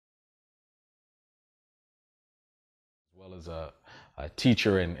well as a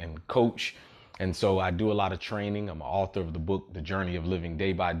teacher and coach. And so I do a lot of training. I'm an author of the book, The Journey of Living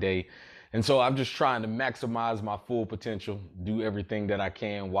Day by Day. And so I'm just trying to maximize my full potential, do everything that I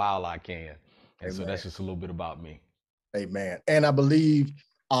can while I can. And so that's Amen. just a little bit about me. Amen. And I believe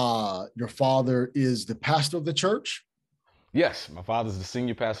your father is the pastor of the church. Yes, my father's the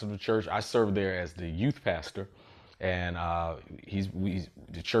senior pastor of the church. I serve there as the youth pastor. And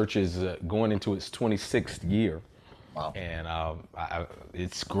the church is going into its 26th year. Wow. And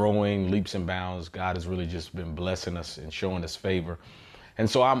it's growing leaps and bounds. God has really just been blessing us and showing us favor. And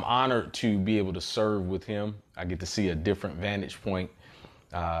so I'm honored to be able to serve with him. I get to see a different vantage point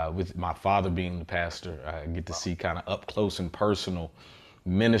with my father being the pastor. I get to see kind of up close and personal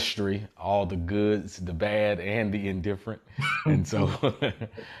ministry, all the goods, the bad, and the indifferent. And so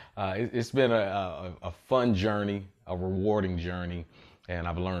it's been a fun journey, a rewarding journey, and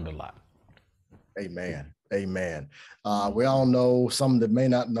I've learned a lot. Amen. Amen. We all know, some that may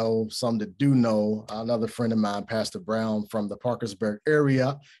not know, some that do know. Another friend of mine, Pastor Brown from the Parkersburg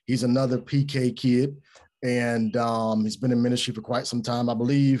area. He's another PK kid, and he's been in ministry for quite some time. I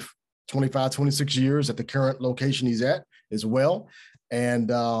believe 25, 26 years at the current location he's at as well. And,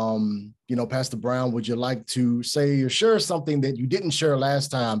 Pastor Brown, would you like to say or share something that you didn't share last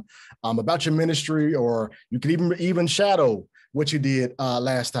time about your ministry, or you could even shadow what you did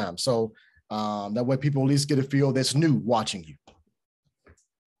last time? So that way people at least get a feel that's new watching you.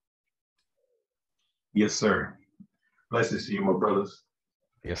 Yes, sir. Blessings to you, my brothers.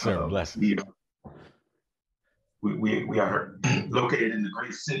 Yes, sir. Blessings. We are located in the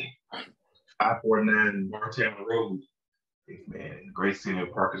great city, I-49 Martown Road, man, great city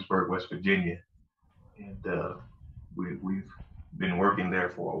of Parkersburg, West Virginia. And we've been working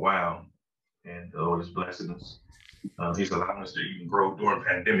there for a while, and the Lord is blessing us. He's allowing us to even grow during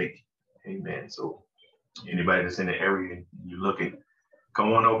pandemic. Amen. So anybody that's in the area and you're looking,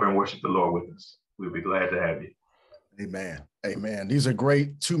 come on over and worship the Lord with us. We'll be glad to have you. Amen. Amen. These are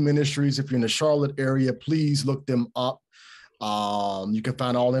great two ministries. If you're in the Charlotte area, please look them up. You can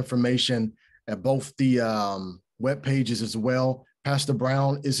find all information at both the web pages as well. Pastor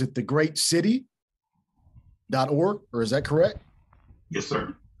Brown, is it thegreatcity.org, or is that correct? Yes,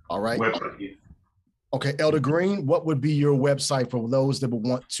 sir. All right. Website, yeah. Okay, Elder Green, what would be your website for those that would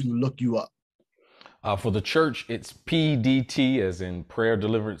want to look you up? For the church, it's PDT, as in Prayer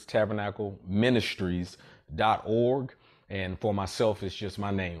Deliverance Tabernacle Ministries.org. And for myself, it's just my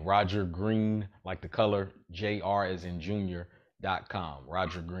name, Roger Green, like the color, JR as in junior.com,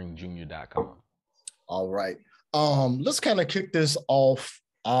 RogerGreenJr.com. All right. Let's kind of kick this off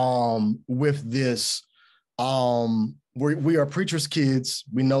with this. We are preachers' kids.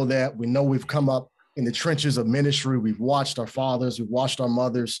 We know that. We know we've come up in the trenches of ministry. We've watched our fathers, we've watched our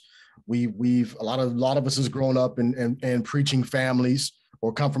mothers. We've a lot of us has grown up in preaching families,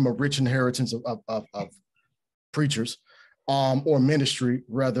 or come from a rich inheritance of preachers, or ministry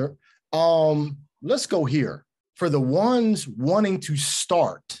rather. Let's go here. For the ones wanting to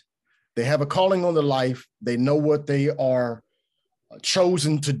start, they have a calling on their life. They know what they are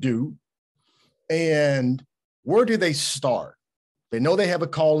chosen to do. And where do they start? They know they have a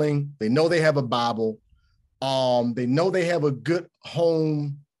calling. They know they have a Bible. They know they have a good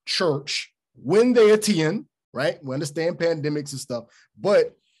home church when they attend, right? We understand pandemics and stuff,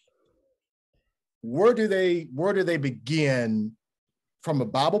 but where do they begin from a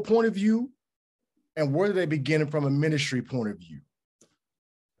Bible point of view, and where do they begin from a ministry point of view?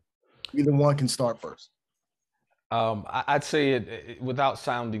 Either one can start first. I'd say it without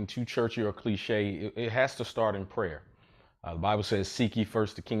sounding too churchy or cliche, it has to start in prayer. The Bible says, seek ye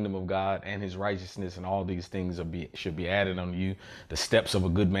first the kingdom of God and his righteousness, and all these things should be added unto you. The steps of a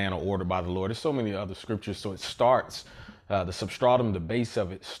good man are ordered by the Lord. There's so many other scriptures. So it starts, the substratum, the base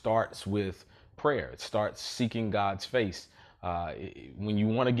of it starts with prayer. It starts seeking God's face. When you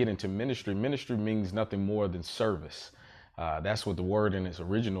want to get into ministry, ministry means nothing more than service. That's what the word in its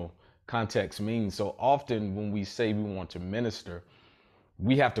original context means. So often when we say we want to minister,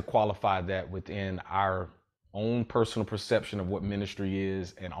 we have to qualify that within our own personal perception of what ministry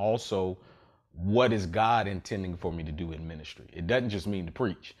is, and also what is God intending for me to do in ministry. It doesn't just mean to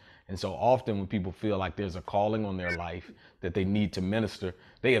preach. And so often when people feel like there's a calling on their life that they need to minister,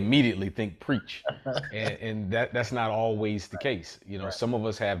 they immediately think preach. And that's not always the case. You know, some of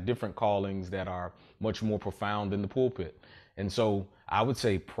us have different callings that are much more profound than the pulpit. And so I would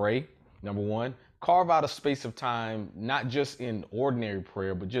say pray, number one. Carve out a space of time, not just in ordinary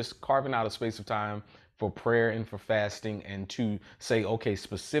prayer, but just carving out a space of time for prayer and for fasting, and to say, okay,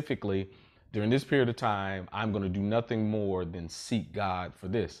 specifically during this period of time, I'm going to do nothing more than seek God for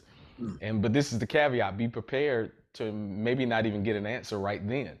this. But this is the caveat: be prepared to maybe not even get an answer right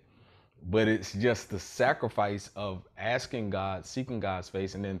then. But it's just the sacrifice of asking God, seeking God's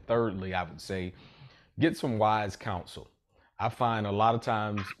face. And then thirdly, I would say, get some wise counsel. I find a lot of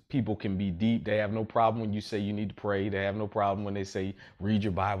times people can be deep. They have no problem when you say you need to pray. They have no problem when they say read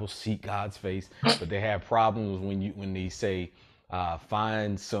your Bible, seek God's face. But they have problems when they say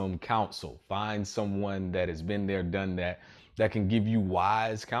find some counsel, find someone that has been there, done that, that can give you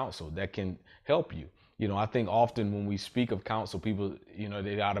wise counsel, that can help you. I think often when we speak of counsel, people,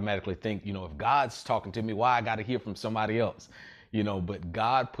 they automatically think, if God's talking to me, why I got to hear from somebody else, but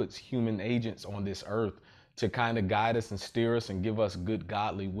God puts human agents on this earth to kind of guide us and steer us and give us good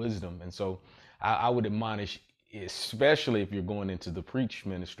godly wisdom. And so I would admonish, especially if you're going into the preach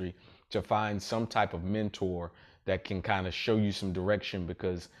ministry, to find some type of mentor that can kind of show you some direction,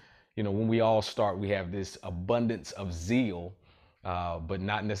 because, when we all start, we have this abundance of zeal, but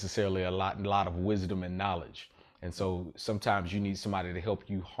not necessarily a lot of wisdom and knowledge. And so sometimes you need somebody to help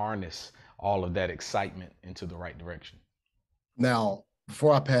you harness all of that excitement into the right direction. Now,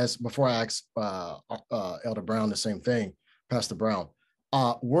 before I ask Elder Brown the same thing, Pastor Brown,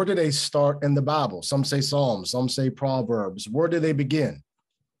 where do they start in the Bible? Some say Psalms, some say Proverbs. Where do they begin?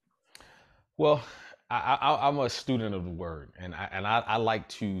 Well, I'm a student of the Word, and I like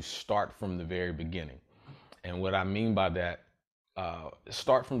to start from the very beginning. And what I mean by that,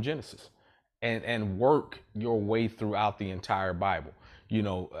 start from Genesis and work your way throughout the entire Bible.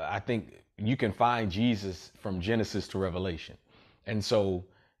 I think you can find Jesus from Genesis to Revelation. And so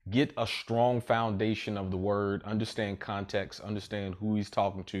get a strong foundation of the Word, understand context, understand who he's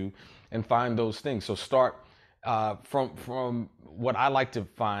talking to, and find those things. So start from what I like to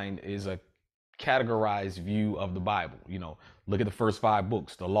find is a categorized view of the Bible. Look at the first 5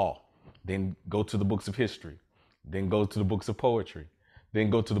 books, the law, then go to the books of history, then go to the books of poetry,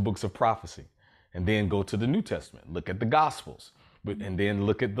 then go to the books of prophecy, and then go to the New Testament. Look at the Gospels, and then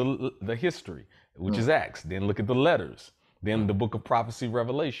look at the history, which is Acts. Then look at the letters, then the book of prophecy,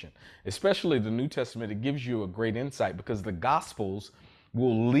 Revelation. Especially the New Testament, it gives you a great insight because the Gospels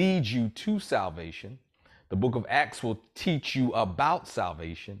will lead you to salvation. The book of Acts will teach you about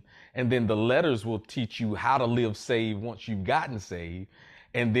salvation, and then the letters will teach you how to live saved once you've gotten saved.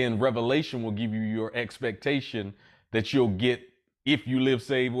 And then Revelation will give you your expectation that you'll get if you live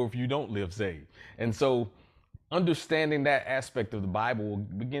saved or if you don't live saved. And so understanding that aspect of the Bible will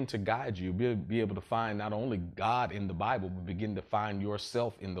begin to guide you. Be able to find not only God in the Bible, but begin to find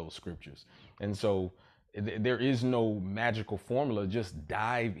yourself in those scriptures. And so there is no magical formula. Just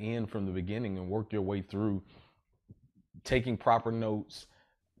dive in from the beginning and work your way through, taking proper notes,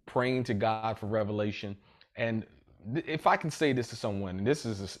 praying to God for revelation. And if I can say this to someone, and this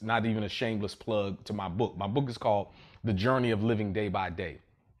is not even a shameless plug to my book is called The Journey of Living Day by Day.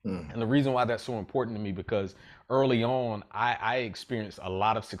 And the reason why that's so important to me, because early on, I experienced a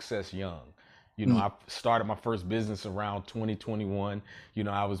lot of success young. I started my first business around 2021.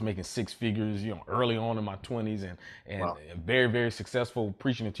 I was making 6 figures, early on in my 20s, and wow, very, very successful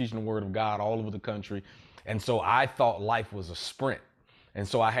preaching and teaching the word of God all over the country. And so I thought life was a sprint. And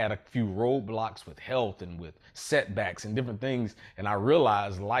so I had a few roadblocks with health and with setbacks and different things. And I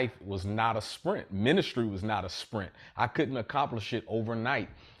realized life was not a sprint. Ministry was not a sprint. I couldn't accomplish it overnight.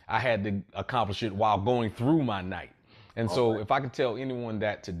 I had to accomplish it while going through my night. And so if I could tell anyone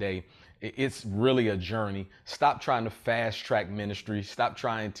that today, it's really a journey. Stop trying to fast track ministry. Stop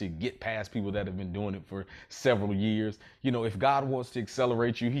trying to get past people that have been doing it for several years. If God wants to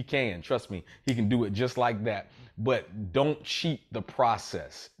accelerate you, he can. Trust me, he can do it just like that. But don't cheat the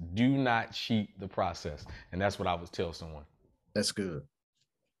process. Do not cheat the process. And that's what I would tell someone. That's good.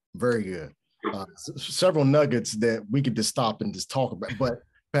 Very good. Several nuggets that we could just stop and just talk about. But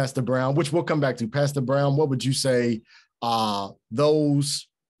Pastor Brown, which we'll come back to. Pastor Brown, what would you say those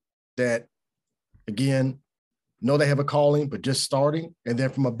that, again, know they have a calling, but just starting, and then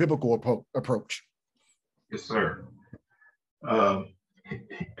from a biblical approach? Yes, sir.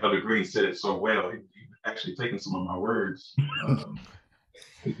 Elder Green said it so well. He actually taken some of my words.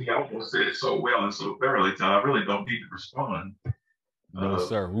 He almost said it so well and so thoroughly that I really don't need to respond. No,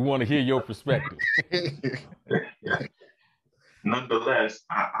 sir. We want to hear your perspective. Yeah. Nonetheless,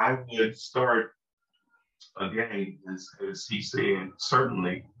 I would start again, as he said,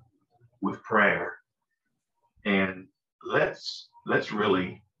 certainly with prayer. And let's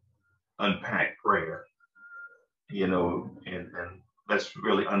really unpack prayer, and let's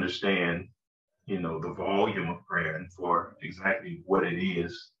really understand, the volume of prayer and for exactly what it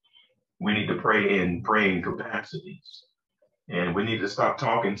is. We need to pray in praying capacities, and we need to stop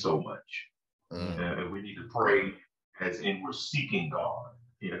talking so much. We need to pray as in we're seeking God.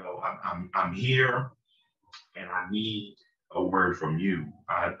 I'm here. and I need a word from you.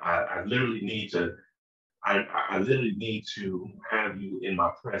 I literally need to. I literally need to have you in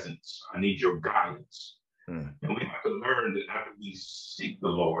my presence. I need your guidance. And we have to learn that after we seek the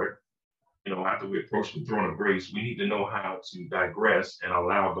Lord, after we approach the throne of grace, we need to know how to digress and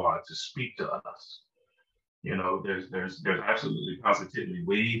allow God to speak to us. There's absolutely positively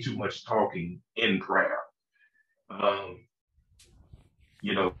way too much talking in prayer.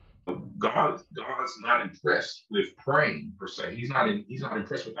 You know, God's not impressed with praying per se. He's not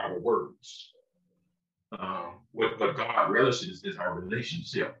impressed with our words. What God relishes is our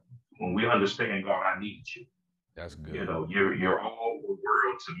relationship. When we understand, God, I need you. That's good. You're all the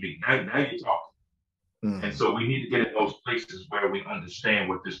world to me. Now you're talking. And so we need to get in those places where we understand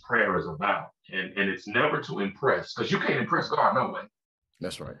what this prayer is about. And it's never to impress, because you can't impress God no way.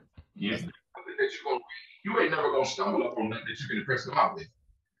 That's right. You ain't never gonna stumble up on nothing that you can impress God with.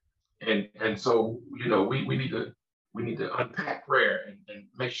 And so we need to unpack prayer and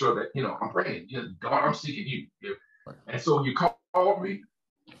make sure that I'm praying. God, I'm seeking you. And so you called me.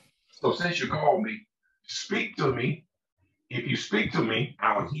 So since you called me, speak to me. If you speak to me,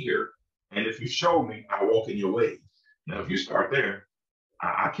 I'll hear. And if you show me, I'll walk in your ways. Now, if you start there,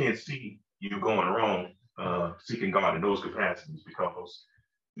 I can't see you going wrong seeking God in those capacities, because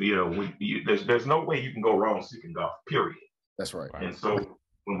there's no way you can go wrong seeking God, period. That's right. And so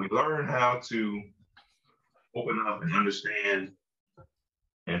when we learn how to open up and understand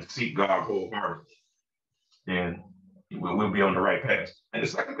and seek God wholeheartedly, then we'll be on the right path. And the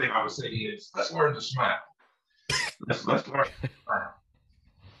second thing I would say is, let's learn to smile. Let's learn to smile.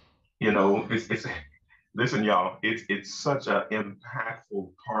 It's listen, y'all, it's such an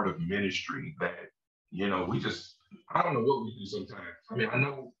impactful part of ministry that, I don't know what we do sometimes. I mean, I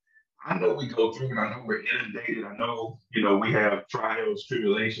know we go through it. I know we're inundated. I know, we have trials,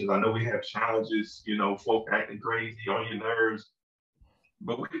 tribulations. I know we have challenges, folk acting crazy on your nerves.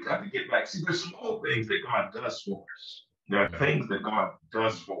 But we got to get back. See, there's small things that God does for us. There are things that God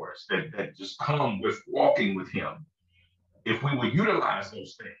does for us that just come with walking with him. If we would utilize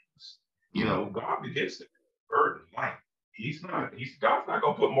those things, God begins to burden light. God's not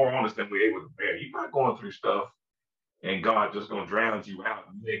going to put more on us than we're able to bear. You're not going through stuff and God just going to drown you out.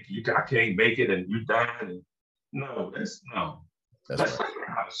 I can't make it and you dying. Let's learn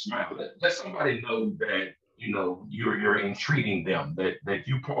how to smile. Let somebody know that, you're entreating them, that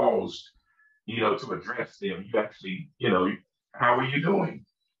you paused, to address them. You actually, how are you doing?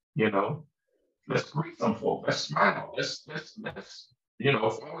 Let's greet some folk. Let's smile. Let's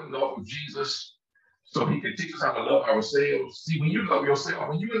fall in love with Jesus so he can teach us how to love ourselves. See, when you love yourself,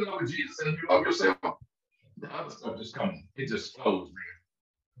 when you're in love with Jesus and you love yourself, the other stuff just comes. It just flows,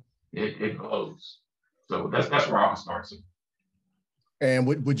 man. It flows. So that's where I would start. So. And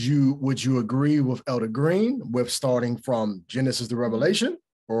would you agree with Elder Green with starting from Genesis to Revelation,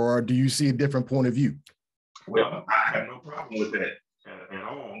 or do you see a different point of view? Well, I have no problem with that at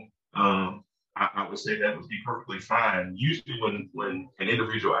all. I would say that would be perfectly fine. Usually when an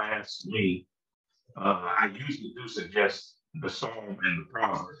individual asks me, I usually do suggest the Psalm and the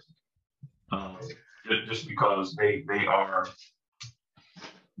Proverbs, just because they're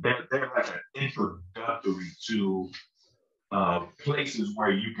like an introductory to places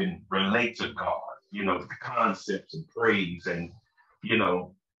where you can relate to God, the concepts and praise and,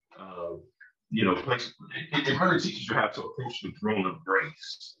 places. It really teaches you how to approach the throne of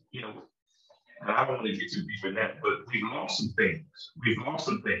grace, and I don't want to get too deep in that, but we've lost some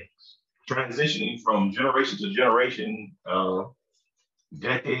things. Transitioning from generation to generation,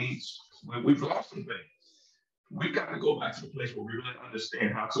 decades, we've lost some things. We've got to go back to the place where we really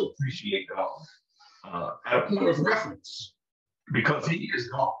understand how to appreciate God at a point of reference, because he is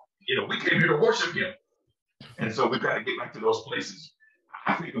God. We came here to worship him. And so we've got to get back to those places.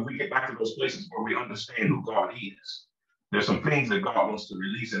 I think if we get back to those places where we understand who God is, there's some things that God wants to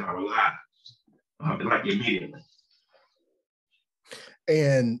release in our lives. Like immediately.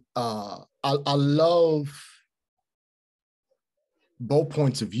 And I love both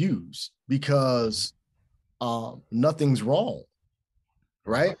points of views, because nothing's wrong,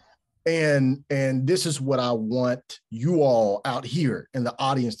 right? And this is what I want you all out here in the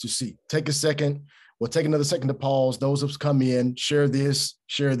audience to see. Take a second. We'll take another second to pause. Those who've come in, share this.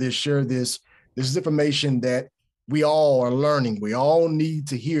 This is information that we all are learning. We all need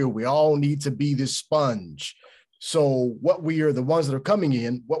to hear. We all need to be this sponge. So what we are, the ones that are coming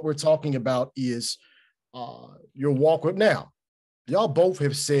in, what we're talking about is your walk with now. Y'all both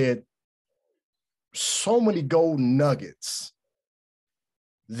have said so many golden nuggets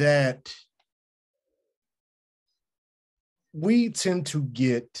that we tend to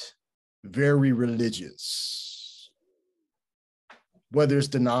get very religious, whether it's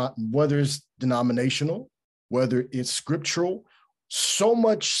denominational, whether it's scriptural, so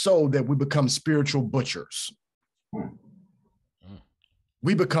much so that we become spiritual butchers.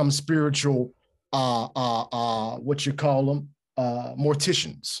 We become spiritual, what you call them,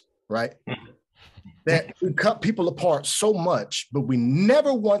 morticians, right? That we cut people apart so much, but we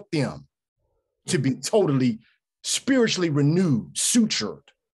never want them to be totally spiritually renewed, sutured,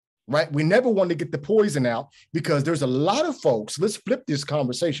 right? We never want to get the poison out, because there's a lot of folks, let's flip this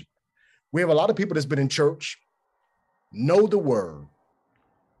conversation. We have a lot of people that's been in church, know the word,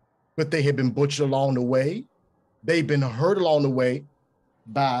 but they have been butchered along the way. They've been hurt along the way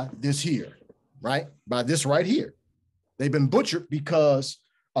by this here, right? By this right here. They've been butchered because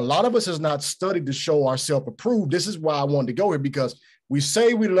a lot of us has not studied to show ourselves approved. This is why I wanted to go here, because we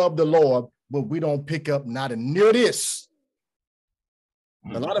say we love the Lord, but we don't pick up not a near this.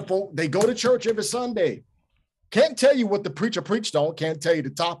 A lot of folk, they go to church every Sunday. Can't tell you what the preacher preached on, can't tell you the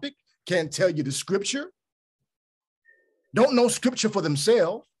topic, can't tell you the scripture. Don't know scripture for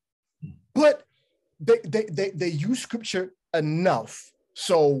themselves, but they use scripture enough.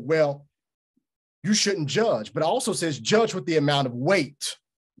 So, well, you shouldn't judge, but it also says judge with the amount of weight.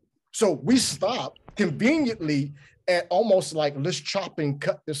 So we stop conveniently at almost like let's chop and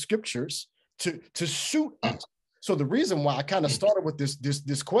cut the scriptures to suit us. So the reason why I kind of started with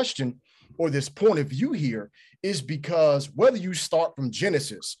this question or this point of view here is because whether you start from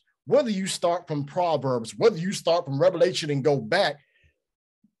Genesis, whether you start from Proverbs, whether you start from Revelation and go back,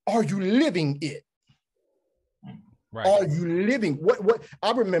 are you living it? Right. Are you living what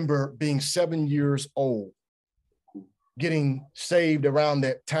I remember being 7 years old, getting saved around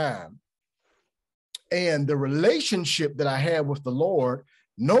that time. And the relationship that I had with the Lord,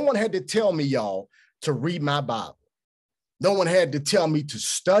 no one had to tell me, y'all, to read my Bible. No one had to tell me to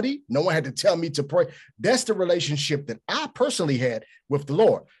study. No one had to tell me to pray. That's the relationship that I personally had with the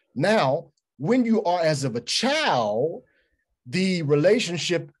Lord. Now, when you are as of a child, the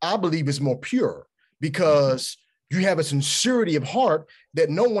relationship, I believe, is more pure because you have a sincerity of heart that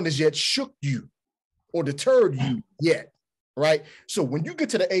no one has yet shook you or deterred you yet, right? So when you get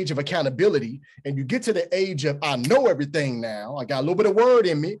to the age of accountability and you get to the age of, I know everything now, I got a little bit of word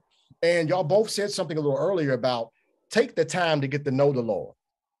in me, and y'all both said something a little earlier about take the time to get to know the Lord.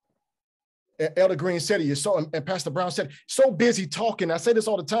 Elder Green said it, and Pastor Brown said, so busy talking. I say this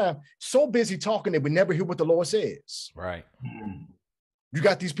all the time, so busy talking that we never hear what the Lord says. Right. You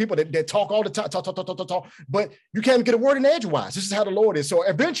got these people that talk all the time, talk, but you can't get a word in edgewise. This is how the Lord is. So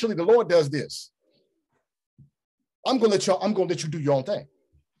eventually the Lord does this. I'm gonna let you do your own thing.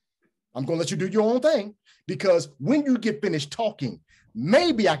 I'm gonna let you do your own thing, because when you get finished talking,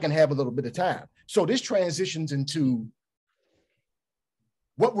 maybe I can have a little bit of time. So this transitions into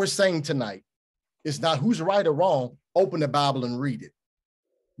what we're saying tonight. It's not who's right or wrong. Open the Bible and read it.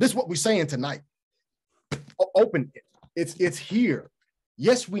 This is what we're saying tonight. Open it. It's here.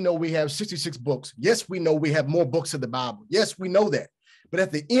 Yes, we know we have 66 books. Yes, we know we have more books of the Bible. Yes, we know that. But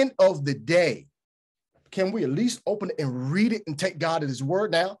at the end of the day, can we at least open it and read it and take God at his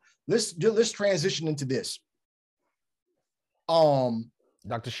word? Now, let's transition into this.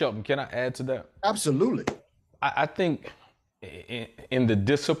 Dr. Shelton, can I add to that? Absolutely. I think in the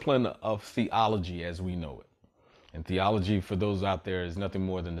discipline of theology as we know it, and theology for those out there is nothing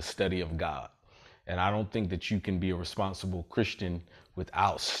more than the study of God. And I don't think that you can be a responsible Christian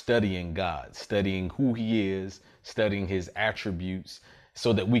without studying God, studying who he is, studying his attributes,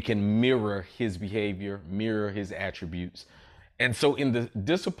 so that we can mirror his behavior, mirror his attributes. And so in the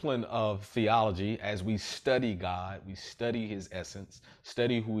discipline of theology, as we study God, we study his essence,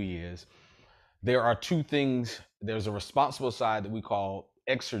 study who he is, there are two things. There's a responsible side that we call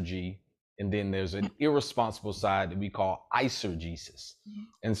exegy, and then there's an irresponsible side that we call eisegesis.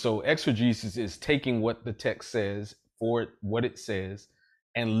 And so exegesis is taking what the text says for what it says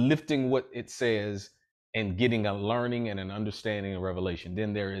and lifting what it says and getting a learning and an understanding and revelation.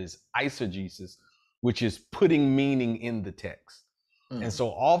 Then there is eisegesis, which is putting meaning in the text. And so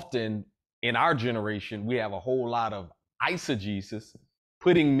often in our generation, we have a whole lot of eisegesis,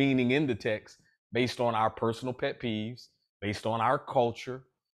 putting meaning in the text based on our personal pet peeves, based on our culture,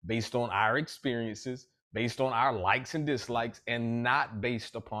 based on our experiences, based on our likes and dislikes, and not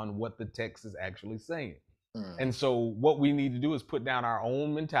based upon what the text is actually saying. And so what we need to do is put down our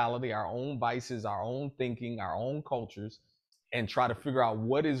own mentality, our own vices, our own thinking, our own cultures, and try to figure out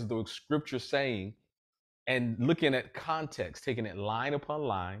what is the scripture saying, and looking at context, taking it line upon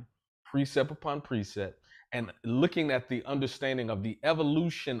line, precept upon precept, and looking at the understanding of the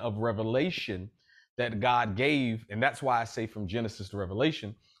evolution of revelation that God gave. And that's why I say from Genesis to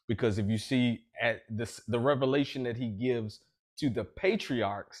Revelation, because if you see at the revelation that he gives to the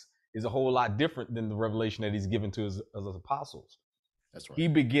patriarchs is a whole lot different than the revelation that he's given to his apostles. That's right. He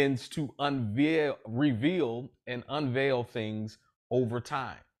begins to reveal and unveil things over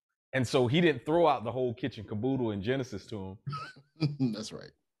time. And so he didn't throw out the whole kitchen caboodle in Genesis to him. That's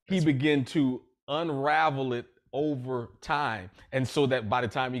right. He began to unravel it over time. And so that by the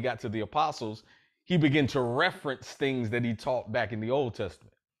time he got to the apostles, he began to reference things that he taught back in the Old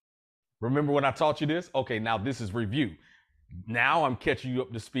Testament. Remember when I taught you this? Okay, now this is review. Now I'm catching you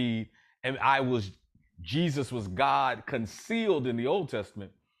up to speed. And Jesus was God concealed in the Old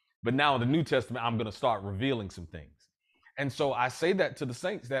Testament, but now in the New Testament, I'm going to start revealing some things. And so I say that to the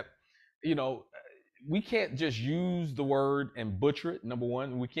saints that, you know, we can't just use the word and butcher it. Number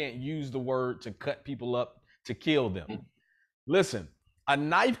one, we can't use the word to cut people up, to kill them. Listen, a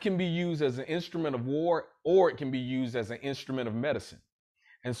knife can be used as an instrument of war, or it can be used as an instrument of medicine.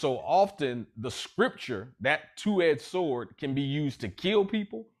 And so often the scripture, that two-edged sword, can be used to kill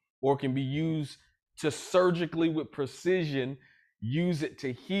people, or can be used to surgically with precision, use it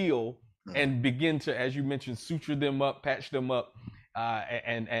to heal and begin to, as you mentioned, suture them up, patch them up,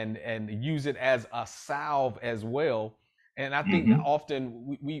 and use it as a salve as well. And I think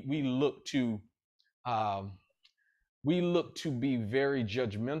often we look to be very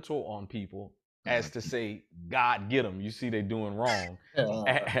judgmental on people, as to say, God, get them. You see, they're doing wrong,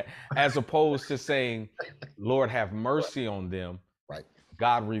 as opposed to saying, Lord, have mercy on them. Right.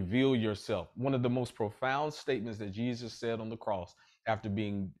 God, reveal yourself. One of the most profound statements that Jesus said on the cross, after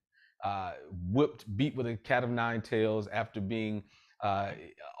being beat with a cat of nine tails, after being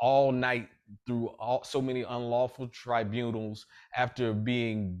all night through so many unlawful tribunals, after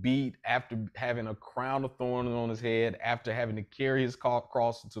being beat, after having a crown of thorns on his head, after having to carry his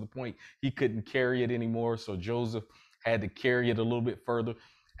cross to the point he couldn't carry it anymore, so Joseph had to carry it a little bit further,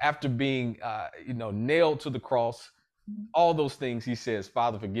 after being nailed to the cross, all those things, he says,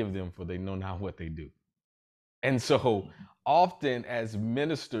 Father, forgive them, for they know not what they do. And so often as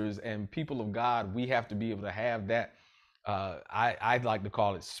ministers and people of God, we have to be able to have that, I'd like to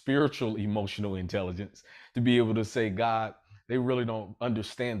call it spiritual emotional intelligence, to be able to say, God, they really don't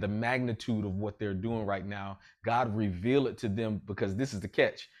understand the magnitude of what they're doing right now. God, reveal it to them, because this is the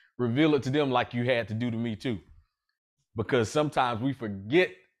catch. Reveal it to them like you had to do to me too. Because sometimes we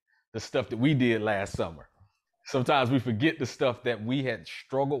forget the stuff that we did last summer. Sometimes we forget the stuff that we had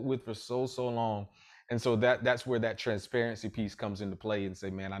struggled with for so long. And so that's where that transparency piece comes into play, and say,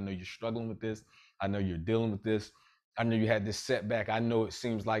 man, I know you're struggling with this. I know you're dealing with this. I know you had this setback. I know it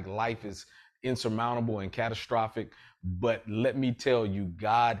seems like life is insurmountable and catastrophic, but let me tell you,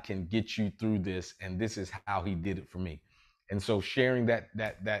 God can get you through this. And this is how he did it for me. And so sharing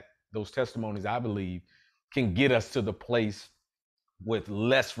those testimonies, I believe, can get us to the place with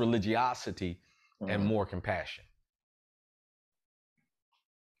less religiosity and more compassion.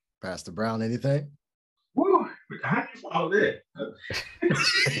 Pastor Brown, anything? Woo! How do you follow that?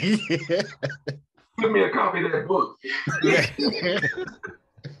 Give me a copy of that book.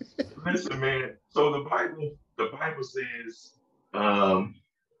 Listen, man. So the Bible says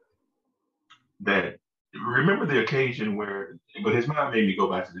that, remember the occasion where, but his mind made me go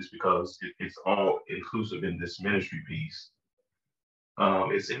back to this because it's all inclusive in this ministry piece.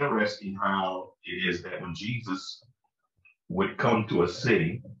 It's interesting how it is that when Jesus would come to a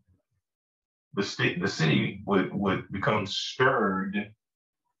city, the city would become stirred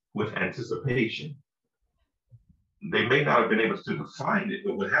with anticipation. They may not have been able to define it,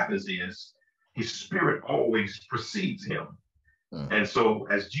 but what happens is his spirit always precedes him. And so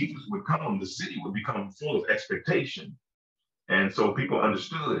as Jesus would come, the city would become full of expectation. And so people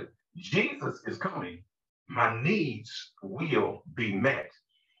understood, Jesus is coming, my needs will be met.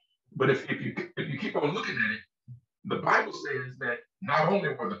 But if you keep on looking at it, the Bible says that not only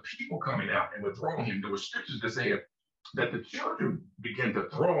were the people coming out and were throwing him, there were scriptures that say that the children began to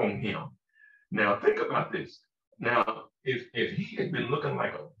throng him. Now think about this. Now, if he had been looking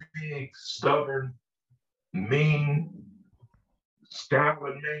like a big, stubborn, mean,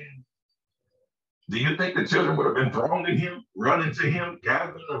 scowling man, do you think the children would have been thronging him, running to him,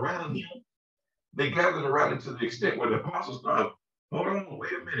 gathering around him? They gathered around him to the extent where the apostles thought, hold on,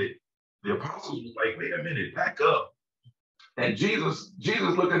 wait a minute. The apostles was like, wait a minute, back up. And Jesus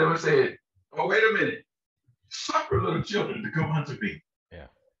looked at them and said, oh, wait a minute. Suffer little children to come unto me. Yeah.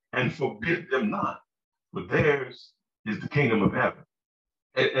 And forbid them not. For theirs is the kingdom of heaven.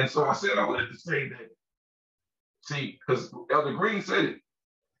 And so I said I wanted to say that, see, because Elder Green said it,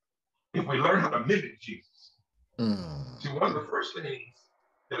 if we learn how to mimic Jesus, see, one of the first things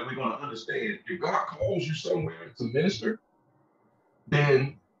that we're going to understand, if God calls you somewhere to minister,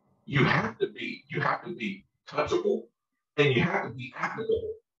 then you have to be touchable, and you have to be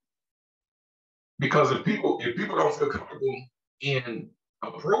applicable. Because if people don't feel comfortable in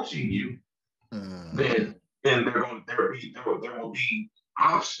approaching you, then there will be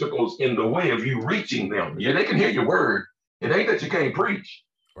obstacles in the way of you reaching them. Yeah, they can hear your word. It ain't that you can't preach.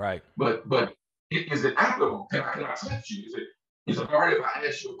 Right. But is it applicable? Can I touch you? Is it all right if I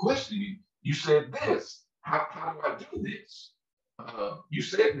ask you a question? You said this. How do I do this? You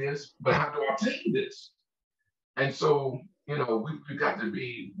said this, but how do I obtain this? And so, we got to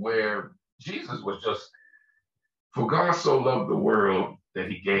be where Jesus was just, for God so loved the world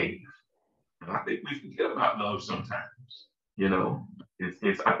that he gave. And I think we forget about love sometimes.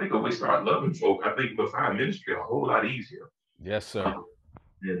 I think when we start loving folk, I think we'll find ministry a whole lot easier. Yes, sir.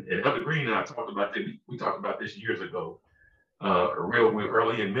 And Elder Green and I talked about this. We talked about this years ago. Real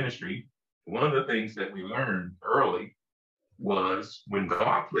early in ministry. One of the things that we learned early was when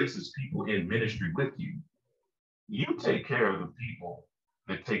God places people in ministry with you, you take care of the people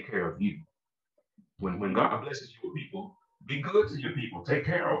that take care of you. When God blesses you with people, be good to your people. Take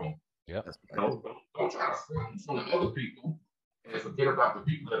care of them. Yep. Don't try to front in front of other people and forget about the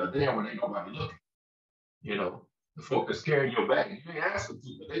people that are there when ain't nobody looking. The folk that's carrying your bag, and you ain't ask them to,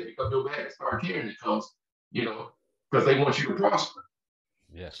 but they pick up your bag and start carrying it because they want you to prosper.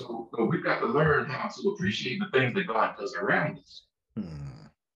 Yes. So we've got to learn how to appreciate the things that God does around us.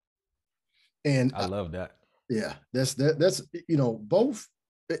 And I love that. Yeah, that's both.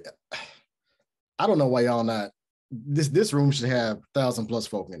 I don't know why y'all not. This room should have 1,000+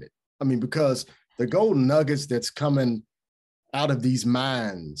 folk in it. I mean, because the golden nuggets that's coming out of these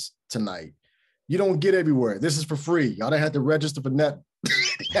minds tonight, you don't get everywhere. This is for free. Y'all don't have to register for nothing.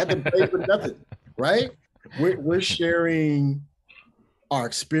 Have to pay for nothing, right? We're sharing our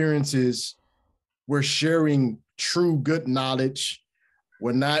experiences. We're sharing true good knowledge.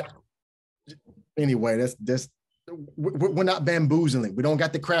 We're not. Anyway, we're not bamboozling. We don't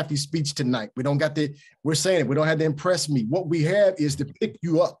got the crafty speech tonight. We're saying it. We don't have to impress me. What we have is to pick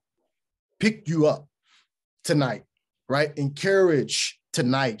you up tonight, right? Encourage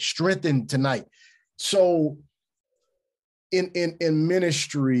tonight, strengthen tonight. So in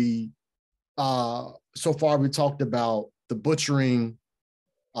ministry, so far we talked about the butchering.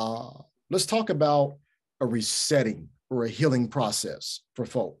 Let's talk about a resetting or a healing process for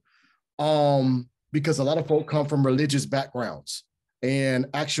folk. Because a lot of folk come from religious backgrounds. And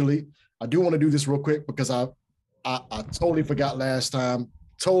actually, I do want to do this real quick because I totally forgot last time.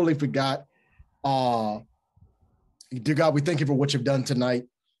 Totally forgot. Dear God, we thank you for what you've done tonight.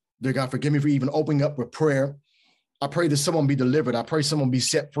 Dear God, forgive me for even opening up with prayer. I pray that someone be delivered. I pray someone be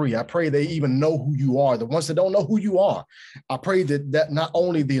set free. I pray they even know who you are. The ones that don't know who you are, I pray that not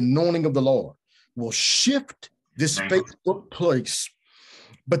only the anointing of the Lord will shift this Facebook place,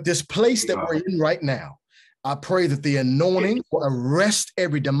 but this place that we're in right now, I pray that the anointing will arrest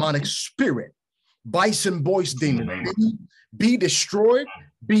every demonic spirit, bison voice demon, be destroyed,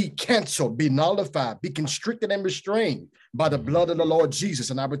 be canceled, be nullified, be constricted and restrained by the blood of the Lord Jesus.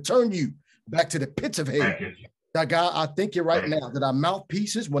 And I return you back to the pits of hell. Now, God, I thank you right now that our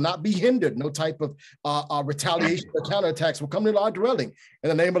mouthpieces will not be hindered. No type of retaliation or counterattacks will come into our dwelling in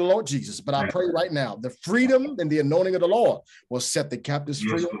the name of the Lord Jesus. But I pray right now, the freedom and the anointing of the Lord will set the captives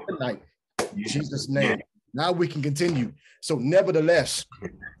free tonight. In Jesus' name. Now we can continue. So nevertheless,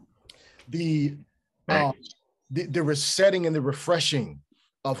 the resetting and the refreshing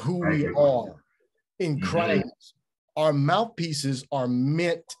of who we are in Christ, our mouthpieces are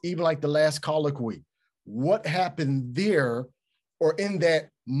meant, even like the last colloquy, what happened there or in that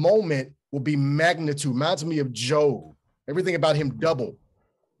moment will be magnitude. Reminds me of Job. Everything about him double.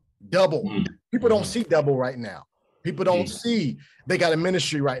 People don't see double right now. People don't see they got a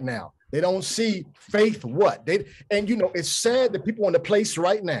ministry right now. They don't see faith it's sad that people in the place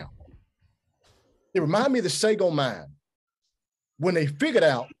right now. It reminds me of the Sago mine when they figured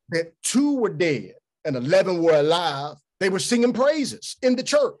out that 2 were dead and 11 were alive. They were singing praises in the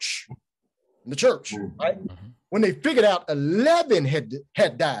church. Right? When they figured out 11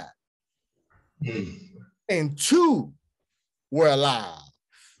 had died and 2 were alive.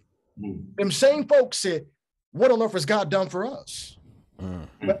 Them same folks said, what on earth has God done for us?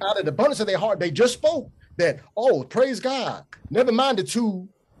 But out of the abundance of their heart, they just spoke that, oh, praise God. Never mind the 2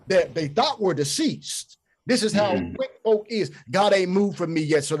 that they thought were deceased. This is how quick folk is. God ain't moved for me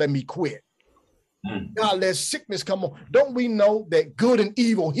yet, so let me quit. God, let sickness come on. Don't we know that good and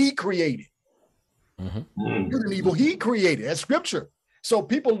evil he created? Good and evil he created. That's scripture. So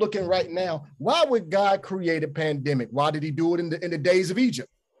people looking right now, why would God create a pandemic? Why did he do it in the days of Egypt?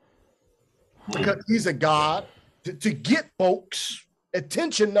 Because he's a God to get folks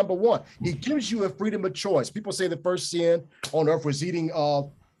attention, number one. He gives you a freedom of choice. People say the first sin on earth was eating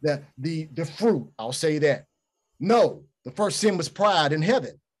of the fruit. I'll say that. No, the first sin was pride in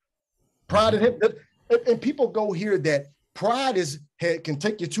heaven. Pride in heaven. And people go here that pride can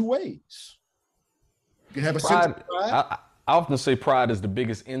take you two ways. You can have a sense of pride. I often say pride is the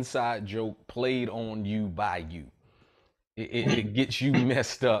biggest inside joke played on you by you. It gets you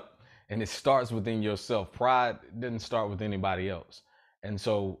messed up, and it starts within yourself. Pride doesn't start with anybody else. And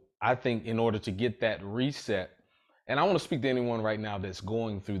so I think in order to get that reset, and I want to speak to anyone right now that's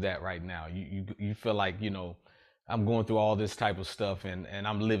going through that right now. You feel like, I'm going through all this type of stuff, and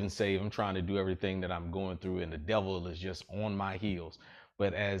I'm living safe. I'm trying to do everything that I'm going through, and the devil is just on my heels.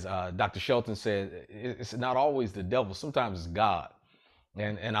 But as Dr. Shelton said, it's not always the devil. Sometimes it's God.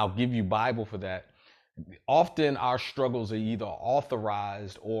 And I'll give you Bible for that. Often our struggles are either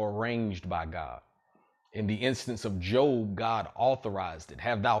authorized or arranged by God. In the instance of Job, God authorized it.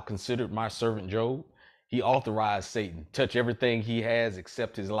 Have thou considered my servant Job? He authorized Satan. Touch everything he has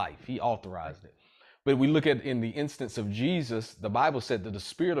except his life. He authorized it. But we look at in the instance of Jesus, the Bible said that the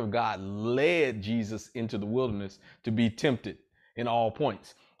Spirit of God led Jesus into the wilderness to be tempted in all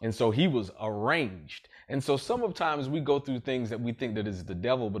points. And so he was arranged. And so sometimes we go through things that we think that is the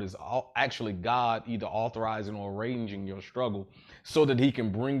devil, but it's actually God either authorizing or arranging your struggle so that he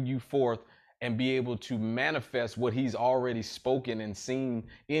can bring you forth and be able to manifest what he's already spoken and seen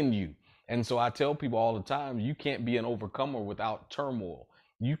in you. And so I tell people all the time, you can't be an overcomer without turmoil.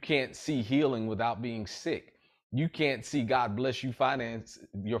 You can't see healing without being sick. You can't see God bless you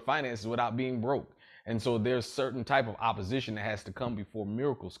your finances without being broke. And so there's certain type of opposition that has to come before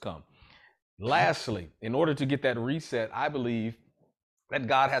miracles come. Lastly, in order to get that reset, I believe that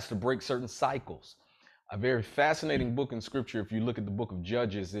God has to break certain cycles. A very fascinating book in scripture. If you look at the book of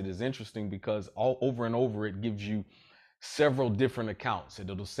Judges, it is interesting because over and over it gives you several different accounts.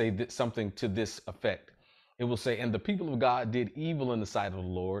 It'll say something to this effect. It will say, and the people of God did evil in the sight of the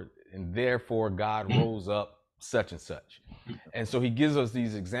Lord, and therefore God rose up such and such. And so he gives us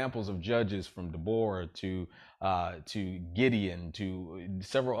these examples of judges from Deborah to Gideon to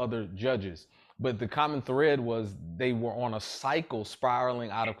several other judges. But the common thread was they were on a cycle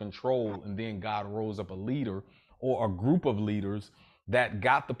spiraling out of control, and then God rose up a leader or a group of leaders that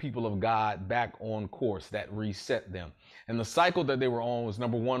got the people of God back on course, that reset them. And the cycle that they were on was,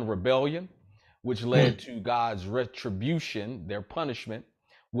 number one, rebellion, which led to God's retribution, their punishment,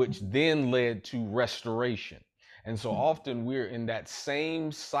 which then led to restoration. And so often we're in that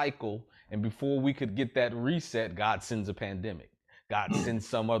same cycle, and before we could get that reset, God sends a pandemic. God sends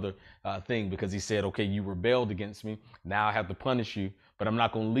some other thing because he said, okay, you rebelled against me. Now I have to punish you, but I'm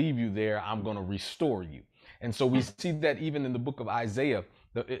not going to leave you there. I'm going to restore you. And so we see that even in the book of Isaiah.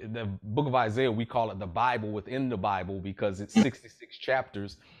 The book of Isaiah, we call it the Bible within the Bible because it's 66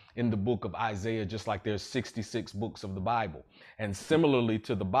 chapters in the book of Isaiah, just like there's 66 books of the Bible. And similarly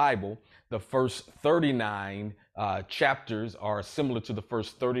to the Bible, the first 39 chapters are similar to the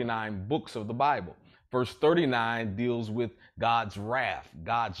first 39 books of the Bible. Verse 39 deals with God's wrath,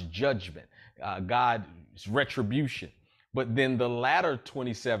 God's judgment, God's retribution. But then the latter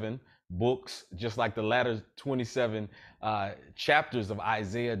 27 books, just like the latter 27 chapters of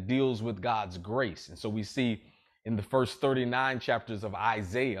Isaiah, deals with God's grace. And so we see in the first 39 chapters of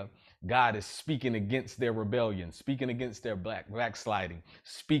Isaiah, God is speaking against their rebellion, speaking against their backsliding,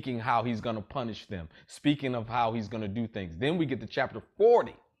 speaking how he's going to punish them, speaking of how he's going to do things. Then we get to chapter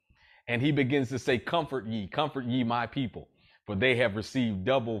 40, and he begins to say, comfort ye my people, for they have received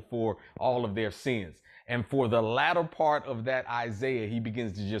double for all of their sins. And for the latter part of that Isaiah, he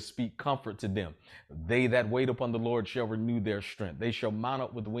begins to just speak comfort to them. They that wait upon the Lord shall renew their strength. They shall mount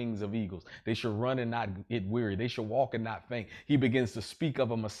up with wings of eagles. They shall run and not get weary. They shall walk and not faint. He begins to speak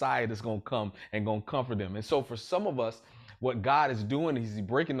of a Messiah that's going to come and going to comfort them. And so for some of us, what God is doing is he's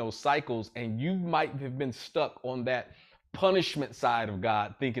breaking those cycles, and you might have been stuck on that punishment side of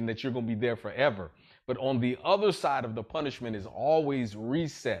God, thinking that you're going to be there forever. But on the other side of the punishment is always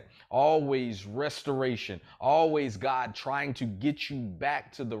reset, always restoration, always God trying to get you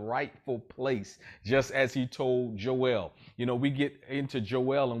back to the rightful place, just as he told Joel. You know, we get into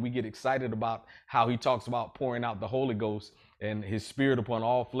Joel and we get excited about how he talks about pouring out the Holy Ghost and his spirit upon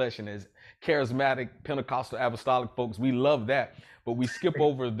all flesh. And as charismatic Pentecostal apostolic folks, we love that. But we skip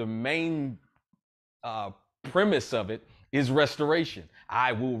over the main premise of it is restoration.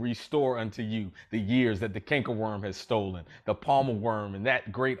 I will restore unto you the years that the cankerworm has stolen, the palmer worm, and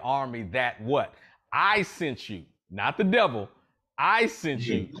that great army that what? I sent you, not the devil. I sent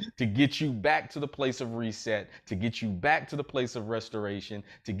you to get you back to the place of reset, to get you back to the place of restoration,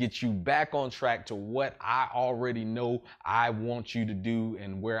 to get you back on track to what I already know I want you to do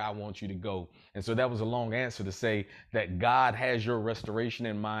and where I want you to go. And so that was a long answer to say that God has your restoration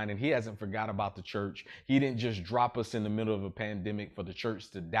in mind, and he hasn't forgot about the church. He didn't just drop us in the middle of a pandemic for the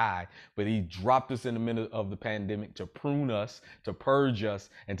church to die, but he dropped us in the middle of the pandemic to prune us, to purge us,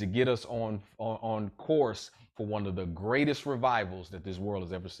 and to get us on course for one of the greatest revivals that this world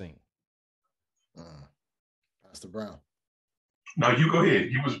has ever seen. Pastor Brown. No, you go ahead.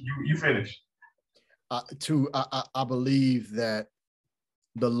 You finished. I believe that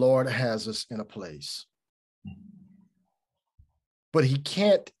the Lord has us in a place, but he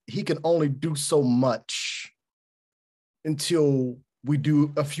can only do so much until we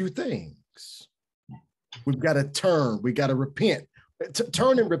do a few things. We've got to turn, we got to repent.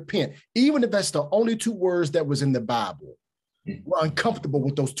 Turn and repent, even if that's the only two words that was in the Bible. We're uncomfortable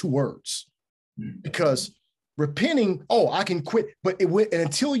with those two words because repenting, I can quit, but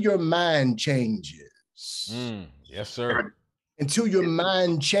until your mind changes. Yes, sir. Until your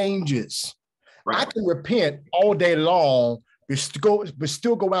mind changes. Right. I can repent all day long, but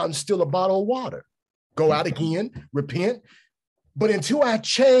still go out and steal a bottle of water. Go out again, repent. But until I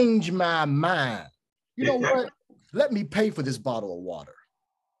change my mind, you know what? Let me pay for this bottle of water.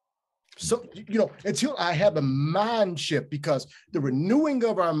 So, until I have a mind shift, because the renewing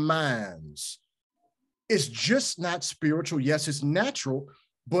of our minds is just not spiritual. Yes, it's natural,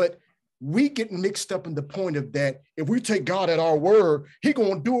 but we get mixed up in the point of that. If we take God at our word, he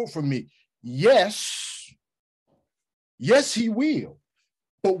gonna do it for me. Yes, he will.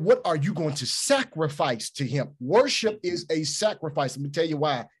 But what are you going to sacrifice to him? Worship is a sacrifice. Let me tell you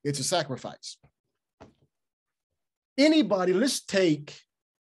why it's a sacrifice. Anybody, let's take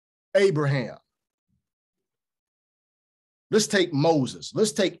Abraham. Let's take Moses.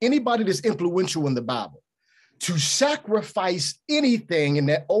 Let's take anybody that's influential in the Bible. To sacrifice anything in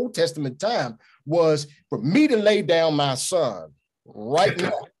that Old Testament time was for me to lay down my son right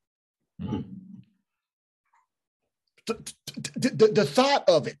now. The thought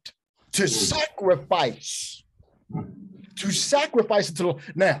of it, to sacrifice it to the Lord.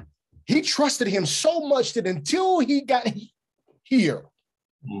 Now, he trusted him so much that until he got here,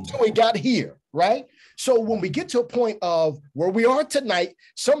 right? So when we get to a point of where we are tonight,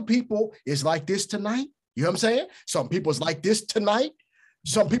 some people is like this tonight. You know what I'm saying? Some people is like this tonight.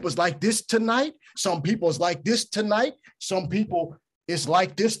 Some people is like this tonight. Some people is like this tonight. Some people is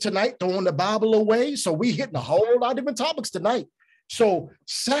like this tonight, throwing the Bible away. So we hitting a whole lot of different topics tonight. So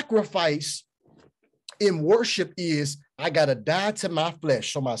sacrifice in worship is, I got to die to my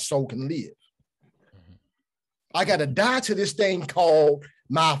flesh so my soul can live. I got to die to this thing called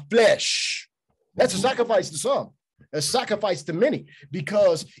my flesh. That's a sacrifice to some, a sacrifice to many,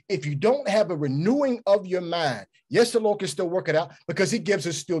 because if you don't have a renewing of your mind, yes, the Lord can still work it out because he gives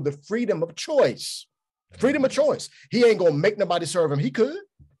us still the freedom of choice. Freedom of choice. He ain't going to make nobody serve him. He could.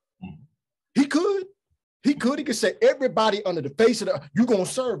 He could say, everybody under the face of the earth, you're going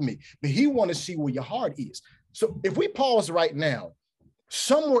to serve me. But he want to see where your heart is. So if we pause right now,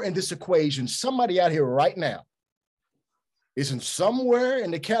 somewhere in this equation, somebody out here right now is in somewhere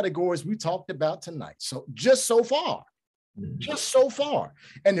in the categories we talked about tonight. So just so far.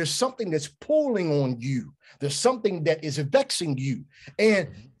 And there's something that's pulling on you. There's something that is vexing you. And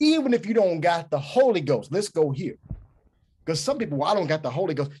even if you don't got the Holy Ghost, let's go here. Because some people, well, I don't got the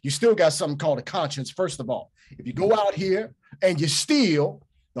Holy Ghost. You still got something called a conscience, first of all. If you go out here and you steal,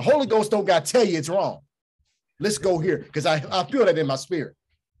 the Holy Ghost don't got to tell you it's wrong. Let's go here, because I feel that in my spirit.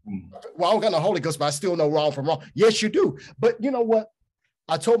 Well, I don't got no Holy Ghost, but I still know wrong from wrong. Yes, you do. But you know what?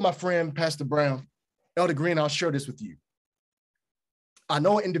 I told my friend, Pastor Brown, Elder Green, I'll share this with you. I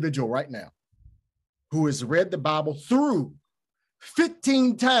know an individual right now who has read the Bible through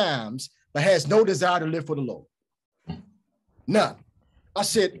 15 times, but has no desire to live for the Lord. None. I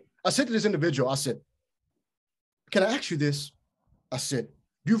said to this individual, I said, can I ask you this? I said,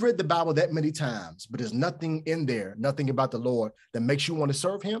 you've read the Bible that many times, but there's nothing in there, nothing about the Lord that makes you want to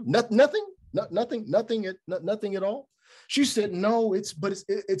serve him? Nothing at all. She said, no, it's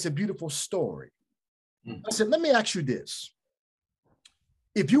a beautiful story. I said, let me ask you this.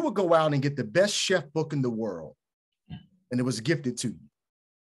 If you would go out and get the best chef book in the world and it was gifted to you,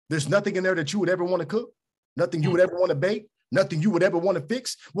 there's nothing in there that you would ever want to cook, nothing you would ever want to bake, nothing you would ever want to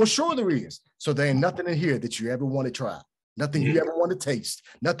fix? Well, sure there is. So there ain't nothing in here that you ever want to try. Nothing you ever want to taste,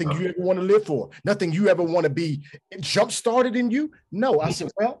 nothing you ever want to live for, nothing you ever want to be jump-started in you. No, I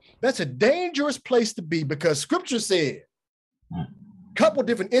said, well, that's a dangerous place to be, because scripture said Couple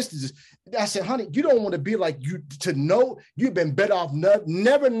different instances. I said, honey, you don't want to be like you to know you've been better off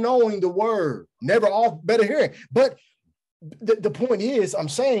never knowing the word, never off better hearing. But the point is, I'm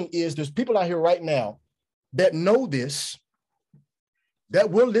saying is there's people out here right now that know this, that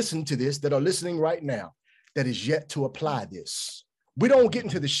will listen to this, that are listening right now, that is yet to apply this. We don't get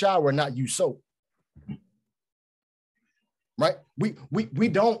into the shower and not use soap. Right? We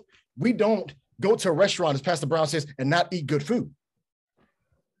don't go to a restaurant, as Pastor Brown says, and not eat good food.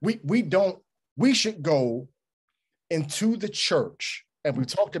 We should go into the church, and we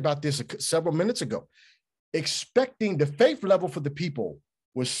talked about this several minutes ago, expecting the faith level for the people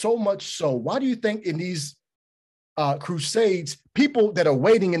was so much so. Why do you think in these crusades, people that are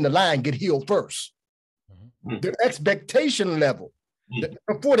waiting in the line get healed first? Their expectation level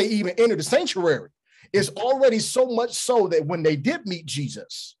before they even enter the sanctuary is already so much so that when they did meet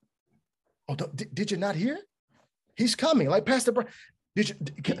Jesus, did you not hear? He's coming, like Pastor Brown.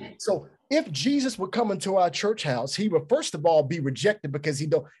 So if Jesus would come into our church house, he would first of all be rejected because he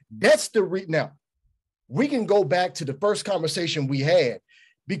don't. That's the now. We can go back to the first conversation we had,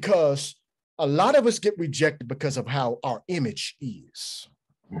 because a lot of us get rejected because of how our image is.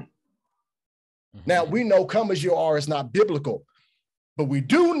 Now, we know come as you are is not biblical, but we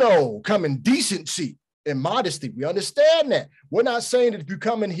do know come in decency and modesty. We understand that. We're not saying that if you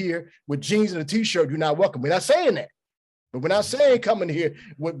come in here with jeans and a t-shirt, you're not welcome. We're not saying that. But we're not saying come in here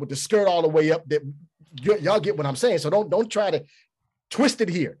with the skirt all the way up. That y'all get what I'm saying. So don't try to twist it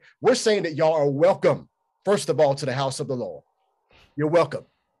here. We're saying that y'all are welcome, first of all, to the house of the Lord. You're welcome.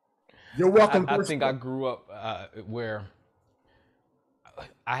 You're welcome. I think I grew up where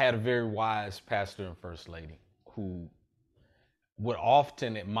I had a very wise pastor and first lady who would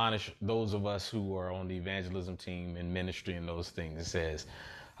often admonish those of us who are on the evangelism team and ministry and those things. It says,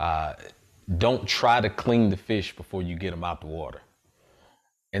 don't try to clean the fish before you get them out the water.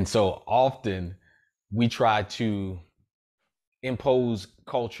 And so often we try to impose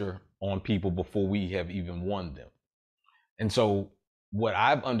culture on people before we have even won them. And so what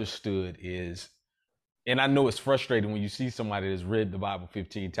I've understood is, and I know it's frustrating when you see somebody that's read the Bible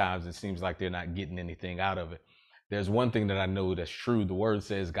 15 times, it seems like they're not getting anything out of it. There's one thing that I know that's true. The word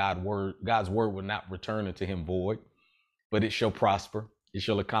says God's word will not return unto him void, but it shall prosper. It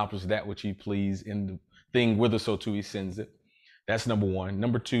shall accomplish that which he please in the thing whithersoever he sends it. That's number one.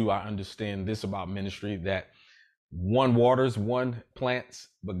 Number two, I understand this about ministry, that one waters, one plants,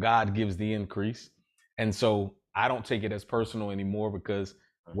 but God gives the increase. And so I don't take it as personal anymore, because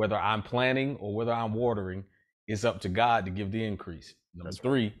whether I'm planting or whether I'm watering, it's up to God to give the increase. Number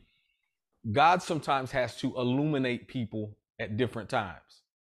three, God sometimes has to illuminate people at different times.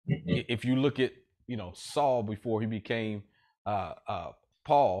 If you look at, Saul before he became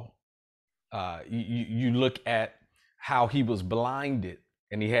Paul, you look at how he was blinded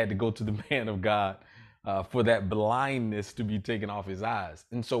and he had to go to the man of God for that blindness to be taken off his eyes.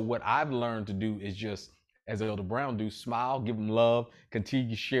 And so what I've learned to do is just, as Elder Brown do, smile, give them love,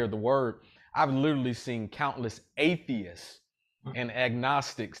 continue to share the word. I've literally seen countless atheists and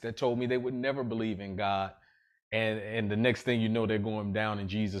agnostics that told me they would never believe in God. And the next thing you know, they're going down in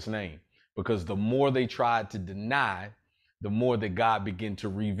Jesus' name. Because the more they tried to deny, the more that God began to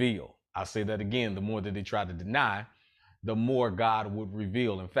reveal. I'll say that again, the more that they tried to deny, the more God would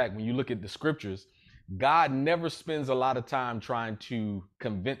reveal. In fact, when you look at the scriptures, God never spends a lot of time trying to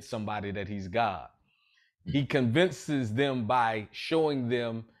convince somebody that he's God. He convinces them by showing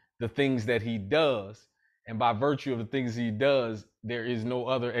them the things that he does. And by virtue of the things he does, there is no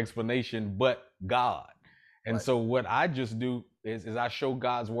other explanation but God. And so what I just do is I show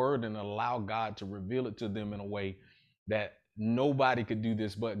God's word and allow God to reveal it to them in a way that nobody could do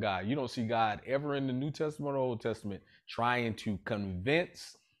this but God. You don't see God ever in the New Testament or Old Testament trying to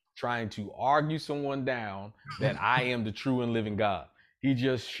convince, trying to argue someone down that I am the true and living God. He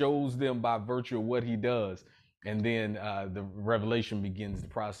just shows them by virtue of what he does. And then the revelation begins the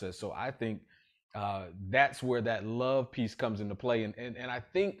process. So I think that's where that love piece comes into play. And I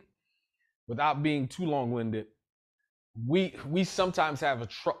think, without being too long-winded, we sometimes have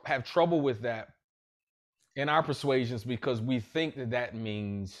trouble with that in our persuasions, because we think that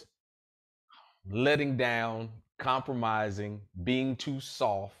means letting down, compromising, being too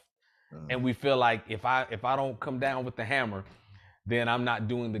soft. And we feel like if I don't come down with the hammer, then I'm not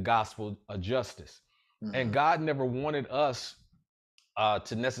doing the gospel a justice. And God never wanted us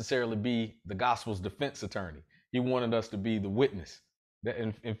to necessarily be the gospel's defense attorney. He wanted us to be the witness.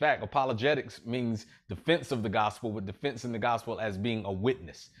 In fact, apologetics means defense of the gospel, but defense in the gospel as being a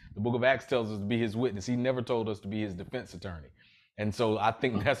witness. The book of Acts tells us to be his witness. He never told us to be his defense attorney. And so I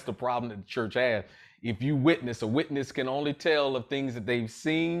think that's the problem that the church has. If you witness, a witness can only tell of things that they've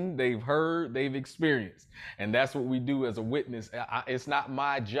seen, they've heard, they've experienced. And that's what we do as a witness. It's not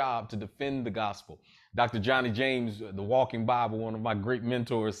my job to defend the gospel. Dr. Johnny James, the Walking Bible, one of my great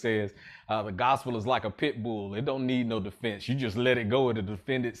mentors, says the gospel is like a pit bull. It don't need no defense. You just let it go, it'll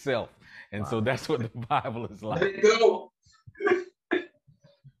defend itself. And so that's what the Bible is like. Let it go.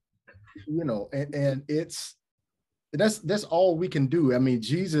 You know, and that's all we can do. I mean,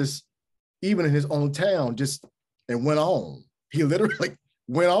 Jesus, even in his own town, just and went on. He literally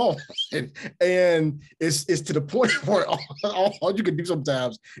went on, and it's to the point where all you can do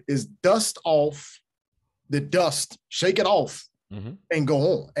sometimes is dust off the dust, shake it off, and go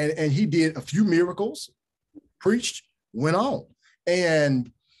on. And he did a few miracles, preached, went on.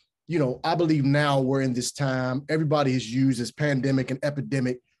 And you know, I believe now we're in this time. Everybody has used this pandemic and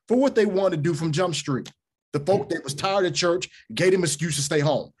epidemic for what they want to do from Jump Street. The folk that was tired of church gave them an excuse to stay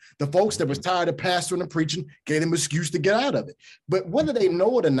home. The folks that was tired of pastoring and preaching gave them an excuse to get out of it. But whether they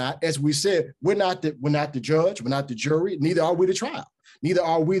know it or not, as we said, we're not the judge, we're not the jury, neither are we the trial, neither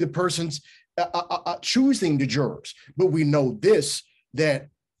are we the persons choosing the jurors. But we know this, that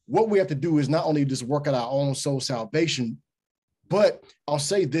what we have to do is not only just work out our own soul salvation, but I'll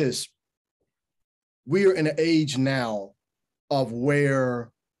say this, we are in an age now of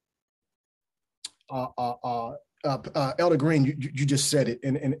where Elder Green, you just said it,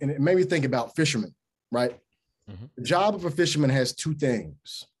 and it made me think about fishermen, right? The job of a fisherman has two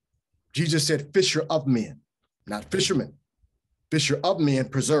things. Jesus said, fisher of men, not fishermen. Fisher of men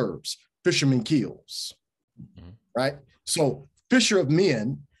preserves, fisherman kills, right? So fisher of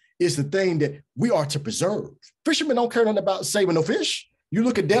men is the thing that we are to preserve. Fishermen don't care nothing about saving no fish. You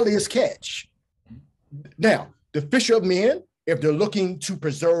look at deadliest catch. Now, the fisher of men, if they're looking to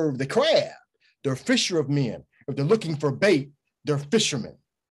preserve the crab, they're fisher of men. If they're looking for bait, they're fishermen,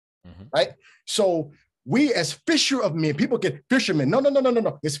 right? So we as fisher of men, people get fishermen.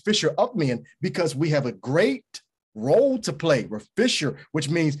 No. It's fisher of men because we have a great role to play. We're fisher, which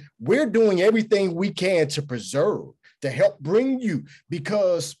means we're doing everything we can to preserve, to help bring you,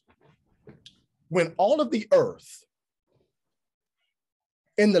 because when all of the earth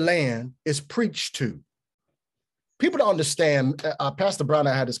in the land is preached to, people don't understand. Pastor Brown and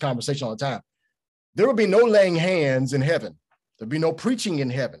I had this conversation all the time. There will be no laying hands in heaven. There'll be no preaching in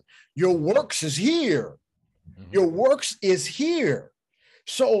heaven. Your works is here. Your works is here.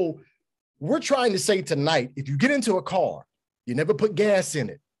 So we're trying to say tonight, if you get into a car, you never put gas in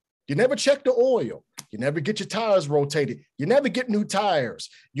it. You never check the oil. You never get your tires rotated. You never get new tires.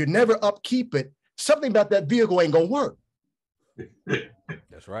 You never upkeep it. Something about that vehicle ain't gonna work.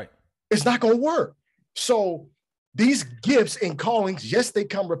 That's right. It's not gonna work. So these gifts and callings, yes, they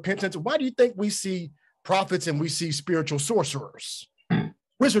come repentance. Why do you think we see prophets and we see spiritual sorcerers,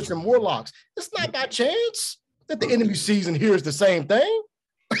 wizards and warlocks? It's not by chance that the enemy sees and hears the same thing.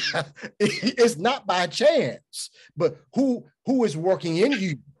 It's not by chance, but who is working in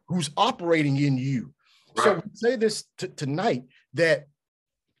you, who's operating in you. Right. So we say this tonight, that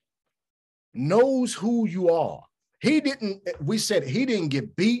knows who you are. We said he didn't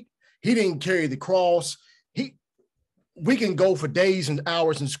get beat. He didn't carry the cross. We can go for days and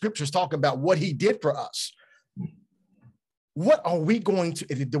hours in scriptures talking about what he did for us. What are we going to,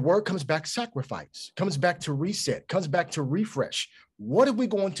 the word comes back sacrifice, comes back to reset, comes back to refresh. What are we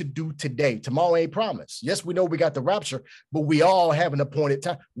going to do today? Tomorrow ain't promised. Yes, we know we got the rapture, but we all have an appointed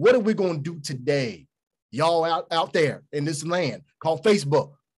time. What are we going to do today? Y'all out there in this land called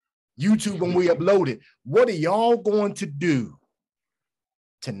Facebook, YouTube, when we upload it. What are y'all going to do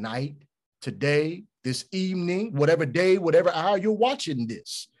tonight, today, this evening, whatever day, whatever hour you're watching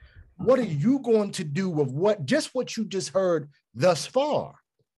this? What are you going to do with what you just heard thus far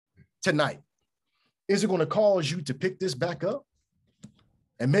tonight? Is it going to cause you to pick this back up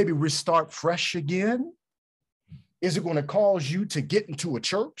and maybe restart fresh again? Is it going to cause you to get into a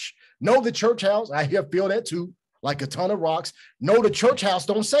church? No, the church house, I feel that too, like a ton of rocks. No, the church house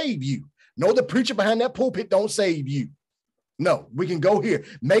don't save you. No, the preacher behind that pulpit don't save you. No, we can go here.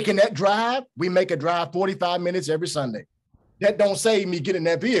 Making that drive, we make a drive 45 minutes every Sunday. That don't save me getting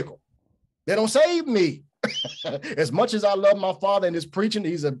that vehicle. That don't save me. As much as I love my father and his preaching,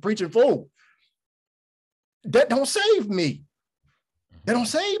 he's a preaching fool. That don't save me. That don't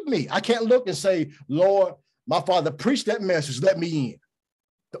save me. I can't look and say, Lord, my father preached that message, let me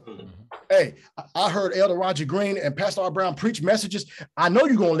in. Hey, I heard Elder Roger Green and Pastor R. Brown preach messages. I know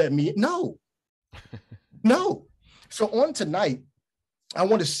you're going to let me in. No. No. So on tonight, I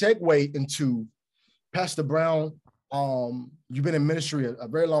want to segue into Pastor Brown. You've been in ministry a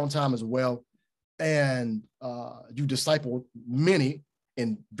very long time as well, and you discipled many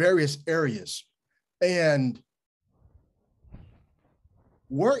in various areas. And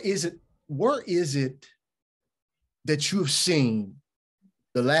where is it that you've seen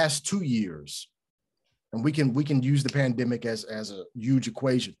the last 2 years? And we can use the pandemic as a huge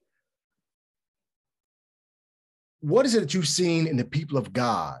equation. What is it that you've seen in the people of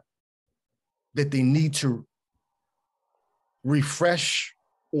God that they need to refresh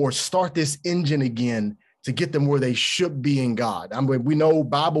or start this engine again to get them where they should be in God? I mean, we know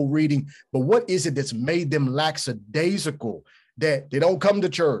Bible reading, but what is it that's made them lackadaisical, that they don't come to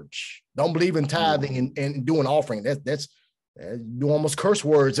church, don't believe in tithing and doing offering? That's do almost curse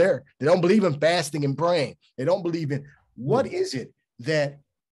words there. They don't believe in fasting and praying. They don't believe in, what is it that,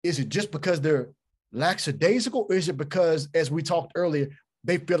 is it just because they're lackadaisical, or is it because, as we talked earlier,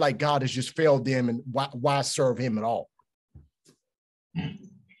 they feel like God has just failed them, and why serve him at all?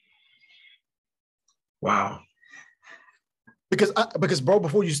 Wow. Because bro,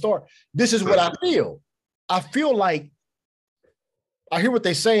 before you start, this is what I feel. I feel like I hear what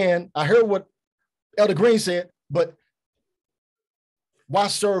they're saying. I heard what Elder Green said, but why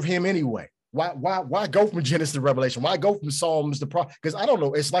serve him anyway? Why go from Genesis to Revelation? Why go from Psalms to Proverbs? Because I don't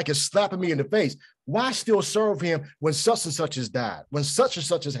know. It's like it's slapping me in the face. Why still serve him when such and such has died? When such and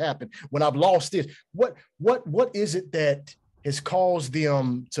such has happened? When I've lost this? What is it that has caused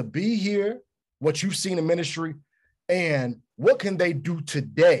them to be here? What you've seen in ministry, and what can they do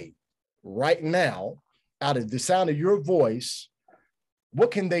today, right now, out of the sound of your voice?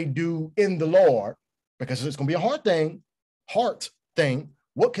 What can they do in the Lord? Because it's going to be a heart thing.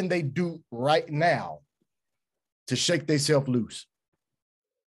 What can they do right now to shake themselves loose?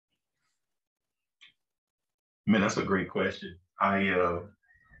 Man, that's a great question. I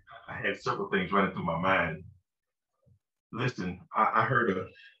had several things running through my mind. Listen, I heard a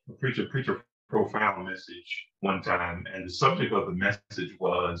preacher profound message one time, and the subject of the message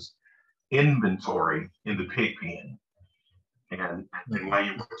was inventory in the pig pen. And while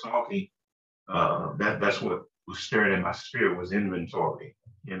you were talking, that's what was stirred in my spirit, was inventory.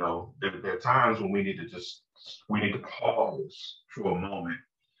 You know, there are times when we need to pause for a moment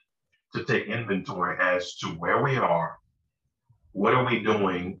to take inventory as to where we are, what are we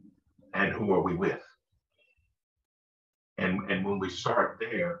doing, and who are we with. And when we start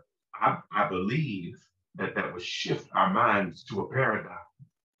there, I believe that would shift our minds to a paradigm,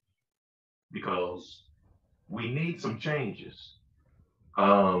 because we need some changes.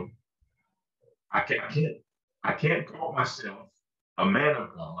 I can't call myself a man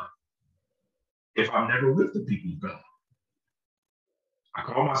of God if I'm never with the people of God. I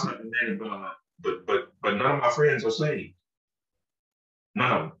call myself a man of God, but none of my friends are saved.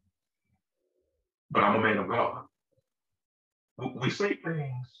 None of them. But I'm a man of God. We say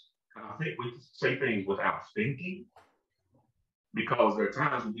things, and I think we say things without thinking, because there are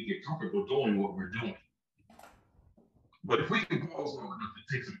times when we get comfortable doing what we're doing. But if we can pause long enough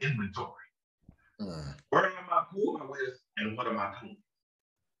to take some inventory, where am I, who am I with, and what am I doing?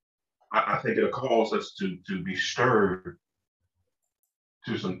 I think it'll cause us to be stirred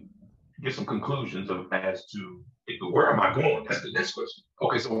to get some conclusions as to where am I going? That's the next question.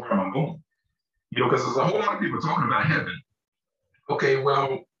 Okay, so where am I going? You know, because there's a whole lot of people talking about heaven. Okay,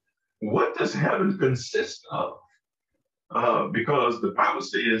 well, what does heaven consist of? Because the Bible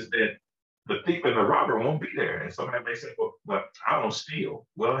says that the thief and the robber won't be there. And somebody may say, well, I don't steal.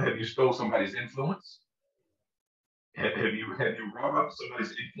 Well, have you stole somebody's influence? Have you robbed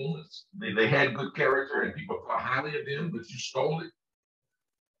somebody's influence? They had good character and people thought highly of them, but you stole it.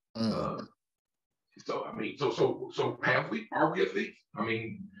 So I mean, so have we? Are we a thief? I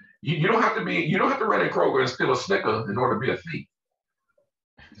mean, you don't have to run in Kroger and steal a Snicker in order to be a thief.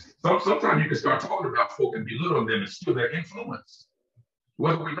 Sometimes you can start talking about folk and belittle them and steal their influence.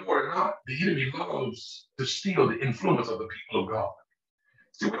 Whether we know it or not, the enemy loves to steal the influence of the people of God.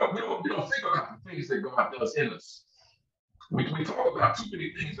 See, we don't think about the things that God does in us. We talk about too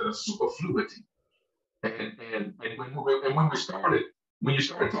many things that are superfluity. And when you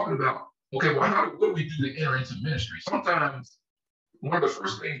started talking about, okay, well, what do we do to enter into ministry? Sometimes one of the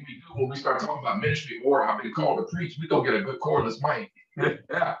first things we do when we start talking about ministry, or I've been called to preach, we go get a good cordless mic.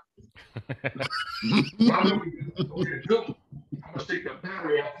 Yeah. I'm gonna take the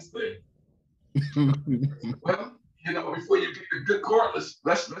battery out this thing. Well, you know, before you get the good cordless,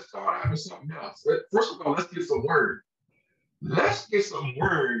 let's start having something else. First of all, let's get some word. Let's get some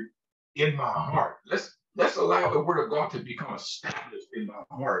word in my heart. Let's allow the word of God to become established in my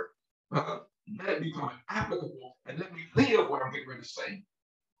heart. Let it become applicable, and let me live what I'm getting ready to say.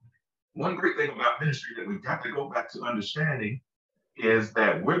 One great thing about ministry that we've got to go back to understanding is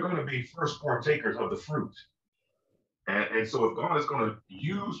that we're going to be first partakers of the fruit. And so if God is going to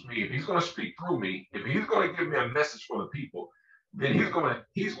use me, if he's going to speak through me, if he's going to give me a message for the people, then he's going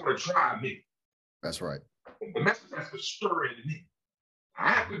to try me. That's right. The message has to stir in me.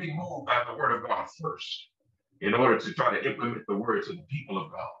 I have to be moved by the word of God first in order to try to implement the word to the people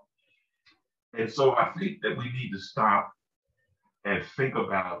of God. And so I think that we need to stop and think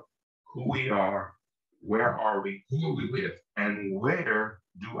about who we are, where are we, who are we with, and where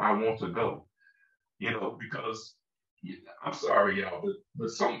do I want to go? You know, because I'm sorry, y'all, but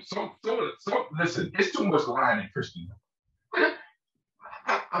some listen, it's too much lying in Christendom.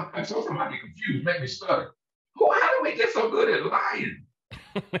 I'm so somebody confused, make me stutter. How do we get so good at lying?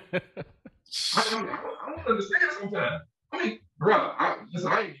 I don't understand sometimes. I mean, brother, I ain't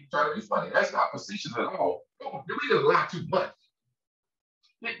even trying to be funny. That's not facetious at all. Oh, we just lie too much.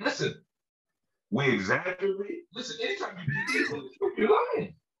 Listen, we exaggerate. Listen, anytime you do this, you're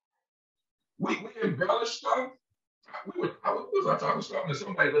lying. We embellish stuff. I was talking to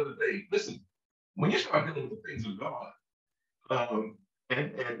somebody the other day. Listen, when you start dealing with the things of God,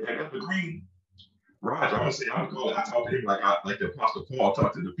 and the Green, Roger, I talk to him like the Apostle Paul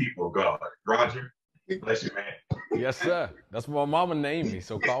talked to the people of God. Roger, bless you, man. Yes, sir. That's what my mama named me,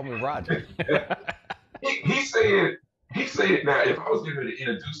 so call me Roger. he said, now if I was getting ready to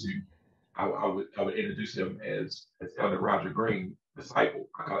introduce him, I would introduce him as Elder Roger Green, disciple.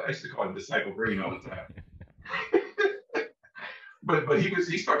 I used to call him Disciple Green all the time. but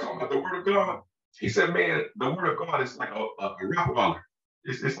he started talking about the word of God. He said, man, the word of God is like a Rottweiler.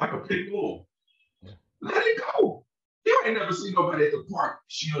 It's like a pit bull. Yeah. Let it go. You ain't never seen nobody at the park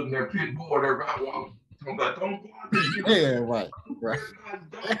shielding their pit bull or their Rottweiler. Don't bother me. Yeah, right.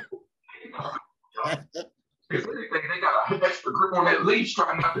 If anything, they got an extra grip on that leash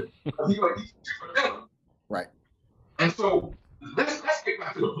trying not to. Right. And so let's get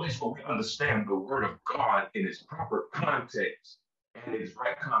back to the place where we understand the word of God in its proper context and its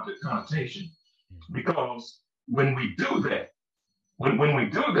right connotation. Because when we do that,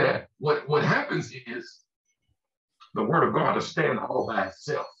 what happens is the word of God will stand all by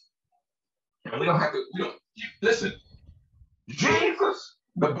itself. And we don't listen, Jesus,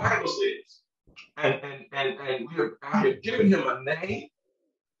 the Bible says, and I have given him a name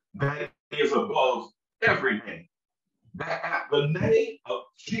that is above every name. That at the name of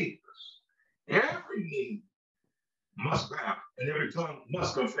Jesus, every knee must bow and every tongue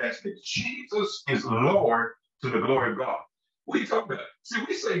must confess that Jesus is Lord to the glory of God. What are you talking about? See,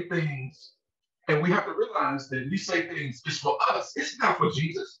 we say things, and we have to realize that we say things it's for us. It's not for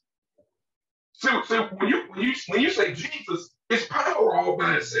Jesus. So when you say Jesus, it's power all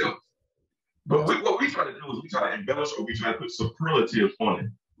by itself. But what we try to do is we try to embellish or we try to put superlatives on it.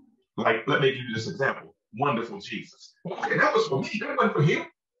 Like, let me give you this example. Wonderful Jesus. Okay, that was for me. That wasn't for him.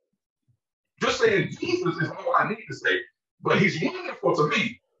 Just saying Jesus is all I need to say. But he's wonderful to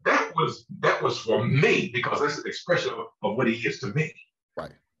me. That was for me because that's an expression of what he is to me.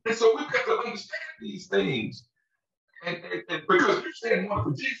 Right. And so we've got to understand these things. And because you're saying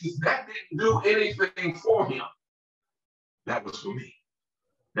wonderful Jesus, that didn't do anything for him. That was for me.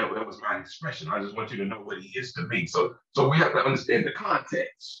 That was my expression. I just want you to know what he is to me. So we have to understand the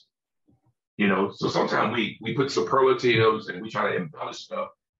context. You know, so sometimes we put superlatives and we try to embellish stuff.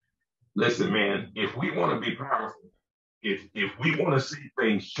 Listen, man, if we want to be powerful, if we want to see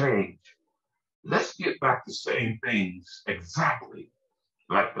things change, let's get back to saying things exactly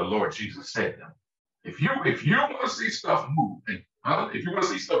like the Lord Jesus said them. If you want to see stuff move, if you want to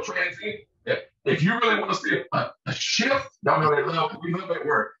see stuff transient, if you really want to see a shift, y'all know we love that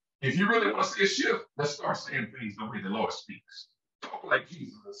word. If you really want to see a shift, let's start saying things the way the Lord speaks. Talk like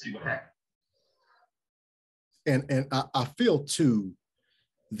Jesus and see what happens. And I feel too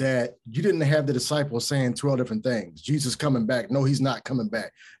that you didn't have the disciples saying 12 different things. Jesus coming back. No, he's not coming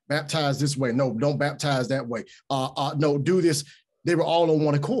back. Baptize this way. No, don't baptize that way. No, do this. They were all on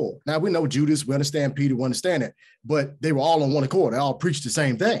one accord. Now we know Judas, we understand Peter, we understand it, but they were all on one accord. They all preached the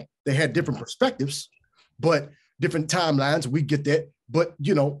same thing. They had different perspectives, but different timelines. We get that. But,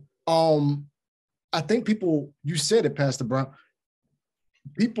 you know, I think people, you said it, Pastor Brown,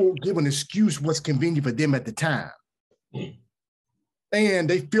 people give an excuse what's convenient for them at the time. And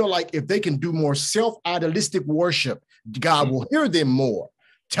they feel like if they can do more self-idolistic worship, God will hear them more.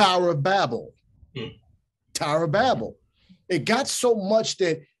 Tower of Babel. Tower of Babel. It got so much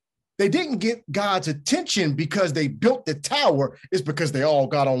that they didn't get God's attention because they built the tower. It's because they all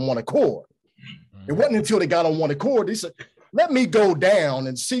got on one accord. It wasn't until they got on one accord, they said, let me go down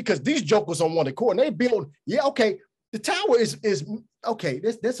and see, because these jokers on one accord, and they build, yeah, okay, the tower is okay,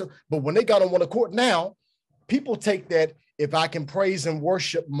 but when they got on one accord, now people take that, if I can praise and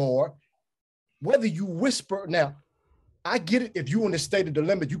worship more, whether you whisper, now, I get it. If you in the state of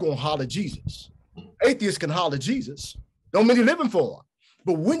dilemma, you're going to holler Jesus. Atheists can holler Jesus. Don't mean you're living for him.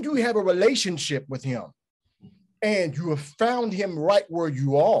 But when you have a relationship with him and you have found him right where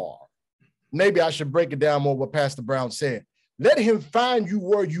you are, maybe I should break it down more what Pastor Brown said. Let him find you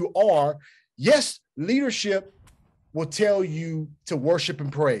where you are. Yes, leadership will tell you to worship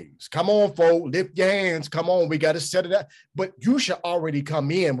and praise. Come on, folks, lift your hands. Come on, we got to set it up. But you should already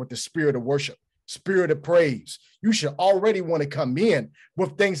come in with the spirit of worship, spirit of praise. You should already want to come in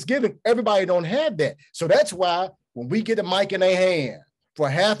with thanksgiving. Everybody don't have that. So that's why when we get a mic in their hand for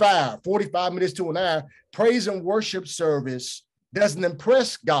a half hour, 45 minutes to an hour, praise and worship service doesn't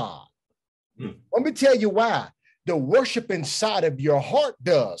impress God. Let me tell you why. The worship inside of your heart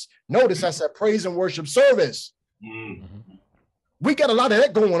does. Notice I said praise and worship service. We got a lot of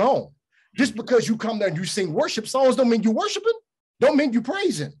that going on. Just because you come there and you sing worship songs don't mean you're worshiping, don't mean you're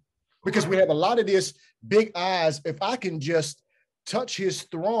praising. Because we have a lot of this big eyes. If I can just touch his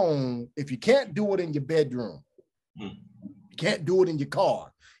throne, if you can't do it in your bedroom, you can't do it in your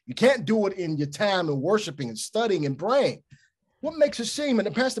car, you can't do it in your time of worshiping and studying and praying. What makes it seem,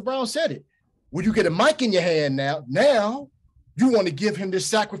 and Pastor Brown said it, when you get a mic in your hand now you want to give him this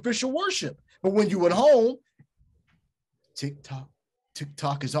sacrificial worship. But when you're at home, TikTok,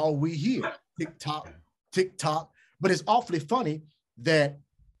 TikTok is all we hear. TikTok, TikTok. But it's awfully funny that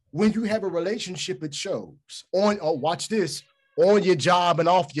when you have a relationship, it shows on, oh, watch this, on your job and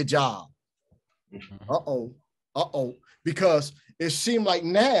off your job. Because it seemed like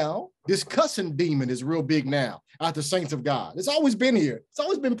now this cussing demon is real big now out the saints of God. It's always been here. It's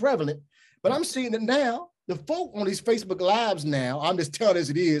always been prevalent. But I'm seeing it now. The folk on these Facebook Lives now, I'm just telling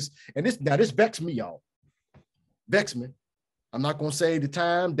as it is, and this vexed me, y'all. Vex me. I'm not going to say the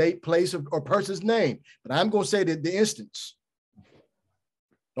time, date, place, or person's name, but I'm going to say the instance.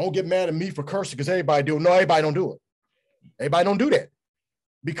 Don't get mad at me for cursing because everybody do it. No, everybody don't do it. Everybody don't do that.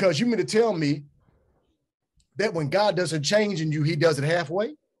 Because you mean to tell me that when God doesn't change in you, he does it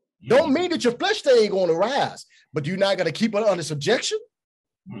halfway? Don't mean that your flesh day ain't going to rise, but you're not going to keep it under subjection?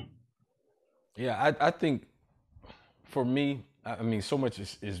 Yeah, I think for me, I mean, so much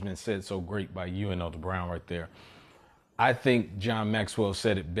has been said so great by you and Elder Brown right there. I think John Maxwell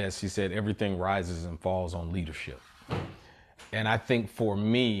said it best. He said, everything rises and falls on leadership. And I think for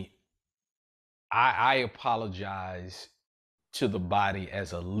me, I apologize to the body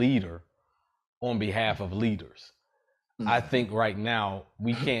as a leader on behalf of leaders. I think right now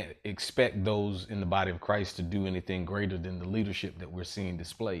we can't expect those in the body of Christ to do anything greater than the leadership that we're seeing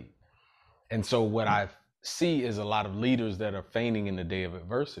displayed. And so what I see is a lot of leaders that are fainting in the day of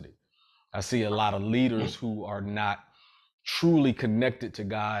adversity. I see a lot of leaders who are not truly connected to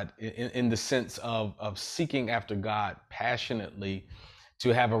God in the sense of seeking after God passionately,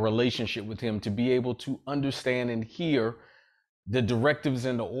 to have a relationship with him, to be able to understand and hear the directives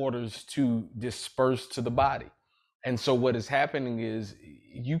and the orders to disperse to the body. And so what is happening is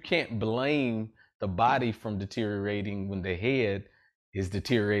you can't blame the body from deteriorating when the head is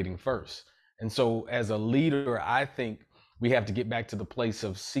deteriorating first. And so as a leader, I think we have to get back to the place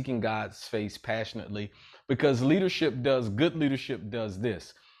of seeking God's face passionately, because good leadership does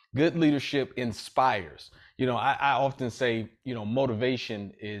this. Good leadership inspires. You know, I often say, you know,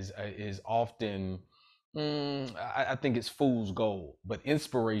 motivation is often, I think it's fool's gold, but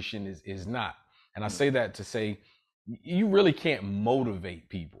inspiration is not. And I say that to say, you really can't motivate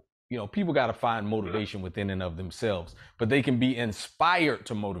people. You know, people got to find motivation within and of themselves, but they can be inspired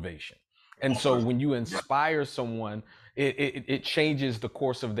to motivation. And so when you inspire someone, it changes the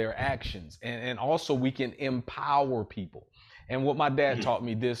course of their actions. And also we can empower people. And what my dad taught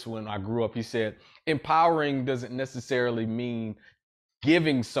me this when I grew up, he said, empowering doesn't necessarily mean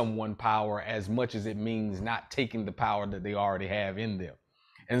giving someone power as much as it means not taking the power that they already have in them.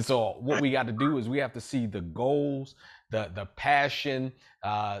 And so what we got to do is we have to see the goals, the passion,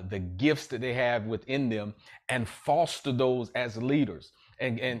 the gifts that they have within them, and foster those as leaders.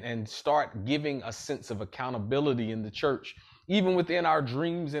 And start giving a sense of accountability in the church, even within our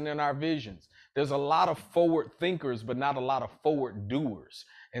dreams and in our visions. There's a lot of forward thinkers, but not a lot of forward doers.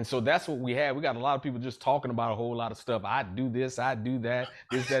 And so that's what we have. We got a lot of people just talking about a whole lot of stuff. I do this, I do that,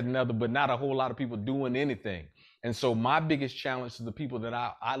 this, that, and another, but not a whole lot of people doing anything. And so my biggest challenge to the people that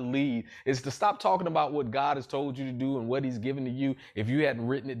I lead is to stop talking about what God has told you to do and what he's given to you if you hadn't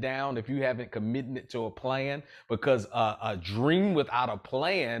written it down, if you haven't committed it to a plan, because a dream without a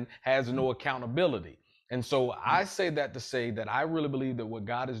plan has no accountability. And so I say that to say that I really believe that what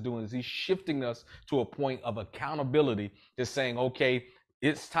God is doing is he's shifting us to a point of accountability, just saying, okay,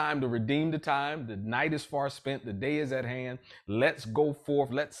 It's time to redeem the time. The night is far spent. The day is at hand. Let's go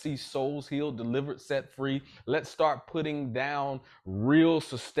forth. Let's see souls healed, delivered, set free. Let's start putting down real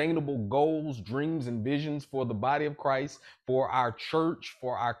sustainable goals, dreams, and visions for the body of Christ, for our church,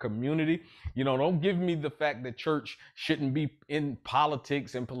 for our community. You know, don't give me the fact that church shouldn't be in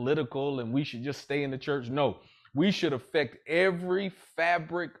politics and political and we should just stay in the church. No. We should affect every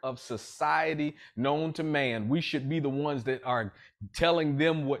fabric of society known to man. We should be the ones that are telling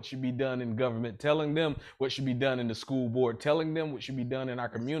them what should be done in government, telling them what should be done in the school board, telling them what should be done in our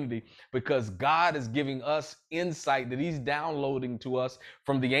community, because God is giving us insight that he's downloading to us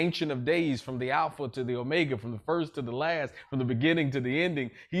from the Ancient of Days, from the Alpha to the Omega, from the first to the last, from the beginning to the ending.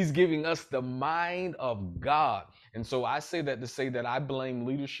 He's giving us the mind of God. And so I say that to say that I blame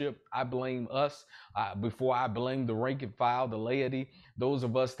leadership. I blame us before I blame the rank and file, the laity, those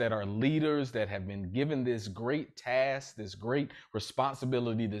of us that are leaders that have been given this great task, this great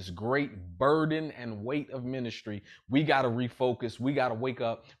responsibility, this great burden and weight of ministry. We got to refocus. We got to wake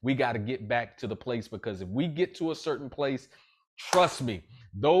up. We got to get back to the place, because if we get to a certain place, trust me,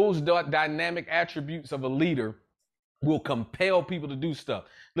 those dynamic attributes of a leader will compel people to do stuff.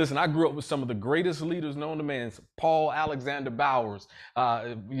 Listen, I grew up with some of the greatest leaders known to man: Paul Alexander Bowers,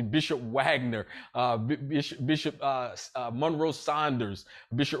 Bishop Wagner, Bishop Monroe Saunders,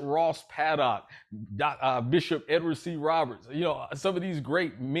 Bishop Ross Paddock, Bishop Edward C. Roberts. You know, some of these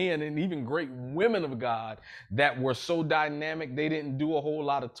great men and even great women of God that were so dynamic. They didn't do a whole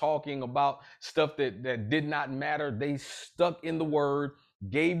lot of talking about stuff that did not matter. They stuck in the word,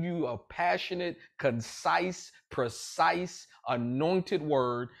 gave you a passionate, concise, precise, anointed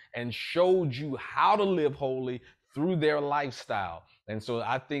word, and showed you how to live holy through their lifestyle. And so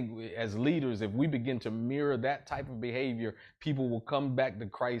I think as leaders, if we begin to mirror that type of behavior, people will come back to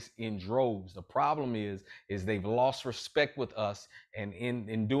Christ in droves. The problem is they've lost respect with us, and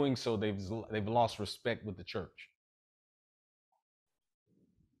in doing so, they've lost respect with the church.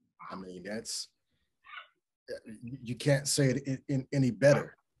 I mean, you can't say it in any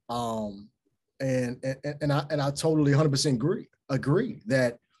better. And I totally 100% agree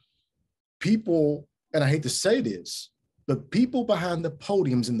that people, and I hate to say this, but people behind the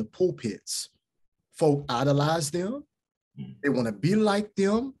podiums and the pulpits, folk idolize them. They want to be like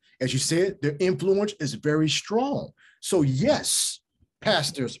them. As you said, their influence is very strong. So yes,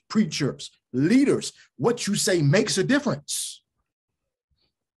 pastors, preachers, leaders, what you say makes a difference.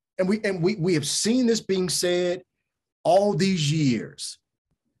 And we have seen this being said all these years.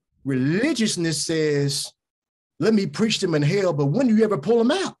 Religiousness says, let me preach them in hell, but when do you ever pull them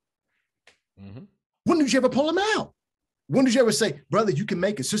out? Mm-hmm. When did you ever pull them out? When did you ever say, brother, you can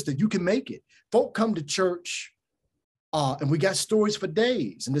make it, sister, you can make it? Folk come to church, and we got stories for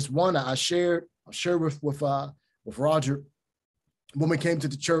days. And this one I shared with Roger when we came to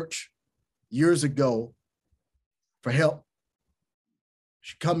the church years ago for help.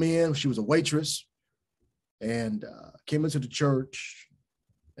 She come in, she was a waitress, and came into the church,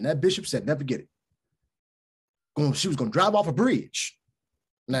 and that bishop said, never get it. She was going to drive off a bridge.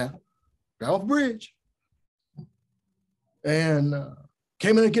 Now, drive off a bridge. And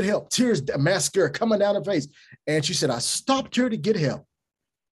came in to get help. Tears, mascara coming down her face. And she said, I stopped her to get help.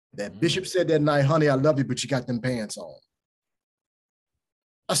 That bishop said that night, honey, I love you, but you got them pants on.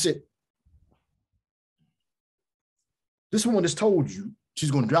 I said, this woman just told you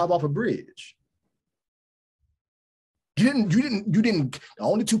she's going to drive off a bridge. You didn't. The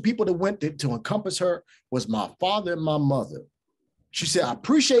only two people that went to encompass her was my father and my mother. She said, I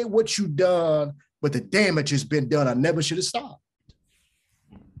appreciate what you done, but the damage has been done. I never should have stopped.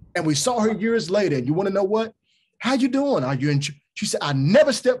 And we saw her years later. And you want to know what? How you doing? Are you in church? She said, I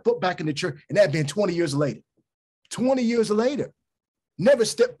never stepped foot back in the church. And that been 20 years later. 20 years later. Never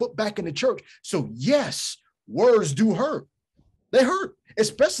stepped foot back in the church. So yes, words do hurt. They hurt,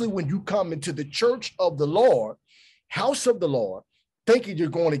 especially when you come into the church of the Lord, house of the Lord, thinking you're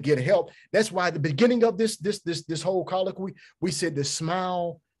going to get help. That's why at the beginning of this whole colloquy, we said the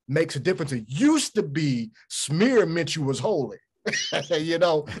smile makes a difference. It used to be smear meant you was holy. you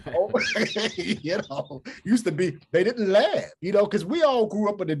know, used to be, they didn't laugh, because we all grew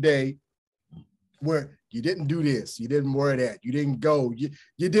up in a day where you didn't do this, you didn't wear that, you didn't go, you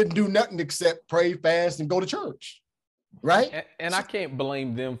didn't do nothing except pray, fast, and go to church. Right. And I can't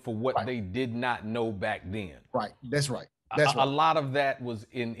blame them for what they did not know back then. Right. That's right. A lot of that was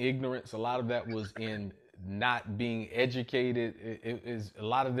in ignorance. A lot of that was in not being educated. It is a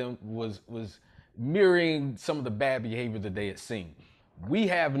lot of them was mirroring some of the bad behavior that they had seen. We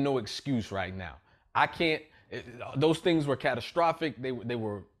have no excuse right now. I can't. Those things were catastrophic. They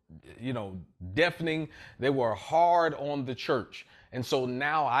were deafening. They were hard on the church. And so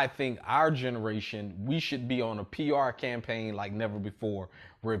now I think our generation, we should be on a PR campaign like never before,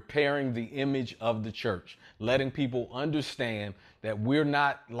 repairing the image of the church, letting people understand that we're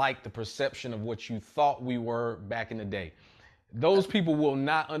not like the perception of what you thought we were back in the day. Those people will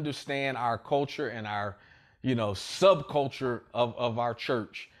not understand our culture and our, subculture of our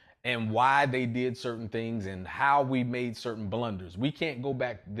church and why they did certain things and how we made certain blunders. We can't go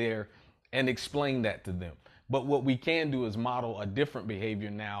back there and explain that to them. But what we can do is model a different behavior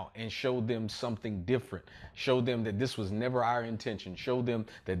now and show them something different. Show them that this was never our intention. Show them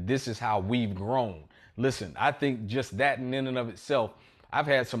that this is how we've grown. Listen, I think just that in and of itself, I've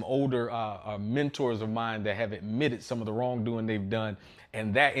had some older mentors of mine that have admitted some of the wrongdoing they've done,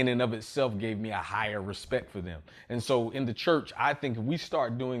 and that in and of itself gave me a higher respect for them. And so in the church, I think if we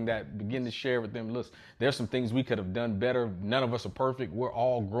start doing that, begin to share with them, listen, there's some things we could have done better. None of us are perfect. We're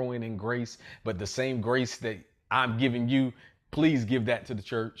all growing in grace, but the same grace that I'm giving you, please give that to the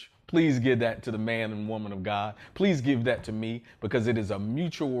church. Please give that to the man and woman of God. Please give that to me, because it is a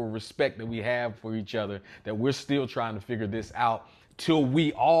mutual respect that we have for each other, that we're still trying to figure this out till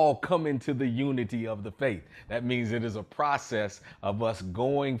we all come into the unity of the faith. That means it is a process of us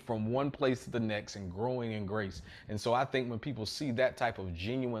going from one place to the next and growing in grace. And so I think when people see that type of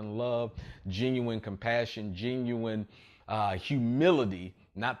genuine love, genuine compassion, genuine humility,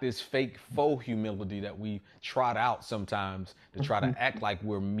 not this fake faux humility that we trot out sometimes to try to act like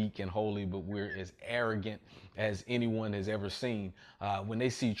we're meek and holy, but we're as arrogant as anyone has ever seen. When they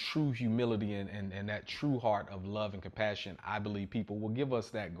see true humility and that true heart of love and compassion, I believe people will give us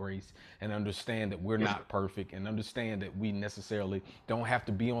that grace and understand that we're not perfect, and understand that we necessarily don't have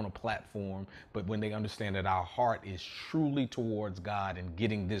to be on a platform, but when they understand that our heart is truly towards God and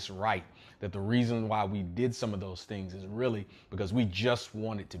getting this right, that the reason why we did some of those things is really because we just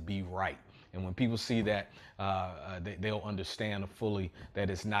wanted to be right. And when people see that, they'll understand fully that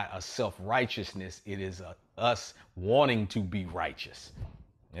it's not a self-righteousness. It is us wanting to be righteous.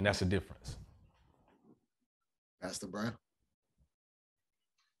 And that's the difference. Pastor Brown.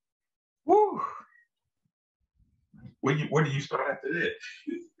 Woo. Where do you start after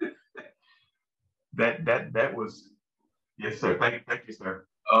that? that was, yes, sir. Thank you, sir.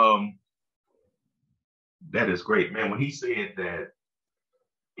 That is great, man. When he said that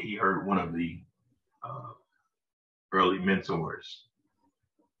he heard one of the early mentors,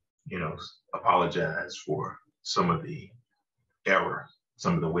 apologize for some of the error,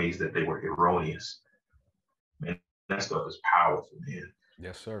 some of the ways that they were erroneous. Man, that stuff is powerful, man.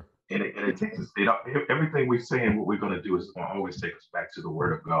 Yes, sir. And it takes us, everything we're saying, what we're going to do is going to always take us back to the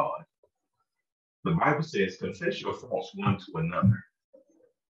Word of God. The Bible says, confess your faults one to another,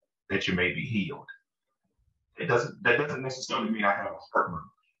 that you may be healed. That doesn't necessarily mean I have a heart murmur.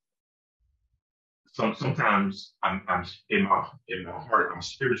 Sometimes I'm in my heart, I'm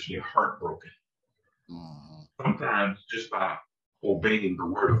spiritually heartbroken. Sometimes just by obeying the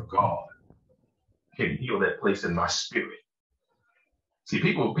word of God can heal that place in my spirit. See,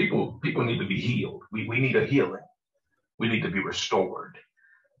 people need to be healed. We need a healing. We need to be restored.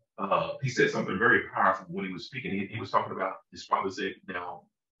 He said something very powerful when he was speaking. He was talking about, his father said, now,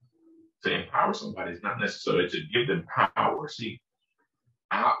 to empower somebody is not necessarily to give them power. See,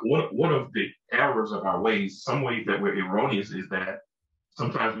 one of the errors of our ways, some ways that we're erroneous, is that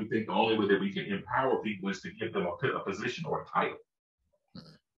sometimes we think the only way that we can empower people is to give them a position or a title.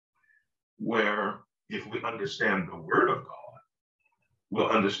 Where if we understand the word of God, we'll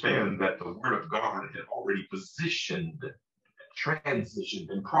understand that the word of God had already positioned, transitioned,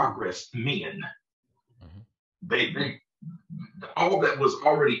 and progressed men. They all that was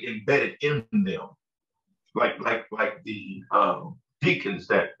already embedded in them, like the deacons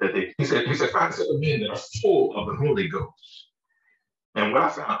that he said 5 7 men that are full of the Holy Ghost. And what I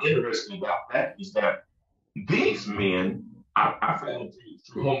found interesting about that is that these men, I found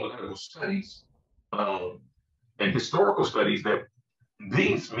through homiletical studies and historical studies, that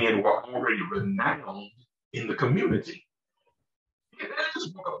these men were already renowned in the community. And they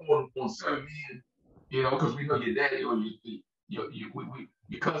just woke up on 7 men, because we know your daddy or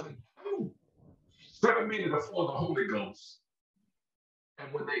your cousin. 7 men that are full of the Holy Ghost.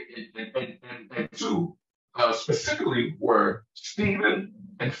 And when they and 2 specifically were Stephen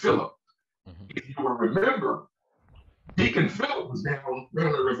and Philip. If you will remember, Deacon Philip was down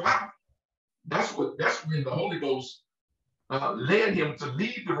running a revival. That's when the Holy Ghost led him to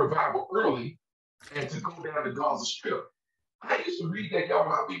leave the revival early and to go down to Gaza Strip. I used to read that, y'all.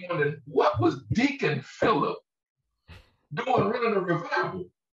 I'd be wondering, what was Deacon Philip doing running a revival?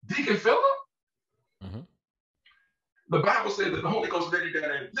 Deacon Philip? the Bible said that the Holy Ghost led him down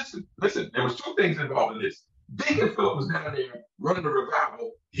there. Listen, there was two things involved in this. Deacon Philip was down there running the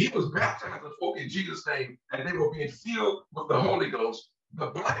revival. He was baptizing folk in Jesus' name, and they were being filled with the Holy Ghost. The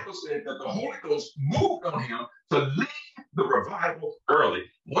Bible said that the Holy Ghost moved on him to lead the revival early.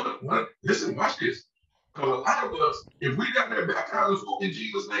 Listen, watch this. Because a lot of us, if we down there baptizing folk in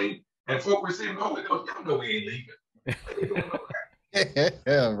Jesus' name and folk receiving the Holy Ghost, y'all know we ain't leaving. We ain't doing no that.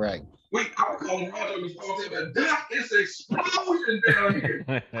 Yeah, right. I call him Roger on the phone and say, "That is explosion down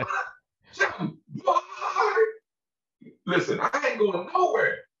here." Boy, listen, I ain't going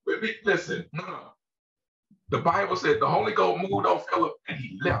nowhere. Listen, no. The Bible said the Holy Ghost moved on Philip and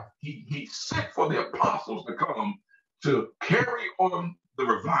he left. He sent for the apostles to come to carry on the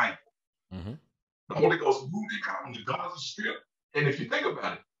revival. Mm-hmm. The Holy Ghost moved and come to Gaza Strip. And if you think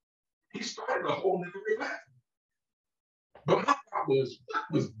about it, he started a whole new revival. But my thought was, what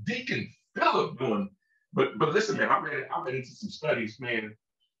was Deacon Philip doing? But listen, man, I read into some studies, man.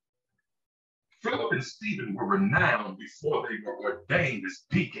 Philip and Stephen were renowned before they were ordained as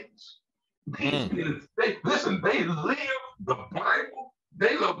deacons. They lived the Bible.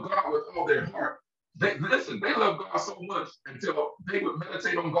 They love God with all their heart. They love God so much until they would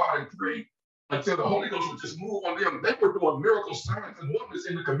meditate on God and pray until the Holy Ghost would just move on them. They were doing miracle signs and wonders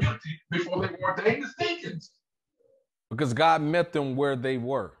in the community before they were ordained as deacons. Because God met them where they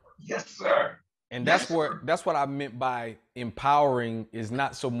were. Yes, sir. And that's what I meant by empowering is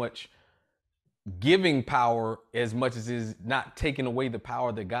not so much giving power as much as is not taking away the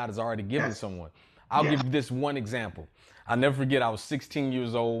power that God has already given someone. I'll give you this one example. I'll never forget, I was 16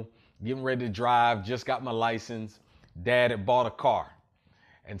 years old, getting ready to drive, just got my license. Dad had bought a car.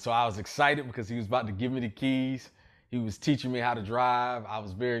 And so I was excited because he was about to give me the keys. He was teaching me how to drive. I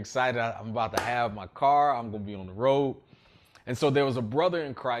was very excited. I'm about to have my car. I'm going to be on the road. And so there was a brother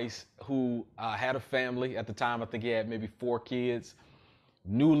in Christ who had a family at the time. I think he had maybe 4 kids,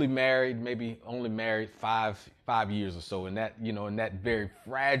 newly married, maybe only married 5 years or so. In that, in that very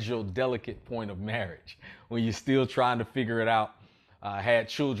fragile, delicate point of marriage, when you're still trying to figure it out. Had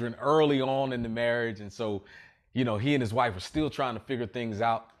children early on in the marriage. And so, he and his wife were still trying to figure things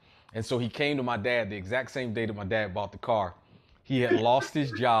out. And so he came to my dad the exact same day that my dad bought the car. He had lost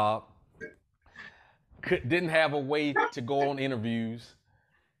his job, didn't have a way to go on interviews,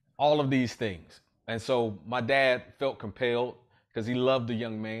 all of these things. And so my dad felt compelled because he loved the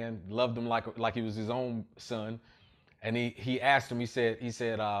young man, loved him like he was his own son. And he asked him, he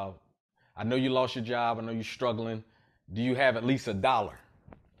said, I know you lost your job. I know you're struggling. Do you have at least $1?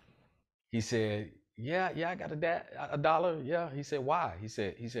 He said, yeah, I got $1. Yeah. He said, why? He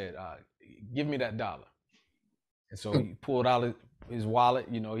said, give me that $1. And so he pulled out his wallet.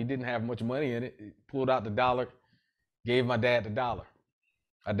 He didn't have much money in it. He pulled out the $1, gave my dad the $1.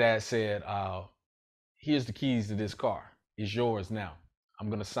 My dad said, here's the keys to this car. It's yours now. I'm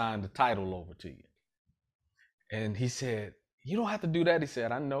going to sign the title over to you. And he said, you don't have to do that. He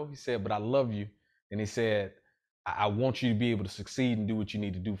said, I know. He said, but I love you. And he said, I want you to be able to succeed and do what you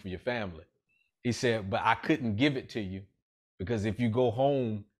need to do for your family. He said, but I couldn't give it to you because if you go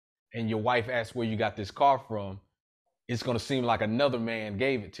home and your wife asks where you got this car from, it's going to seem like another man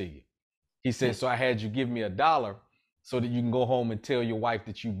gave it to you. He said, so I had you give me $1 so that you can go home and tell your wife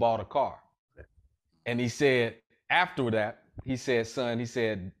that you bought a car. And he said, after that, he said, son,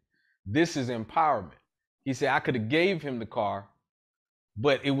 this is empowerment. He said, I could have gave him the car,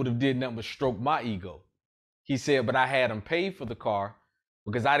 but it would have did nothing but stroke my ego. He said, but I had him pay for the car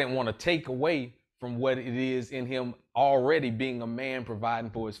because I didn't want to take away from what it is in him already being a man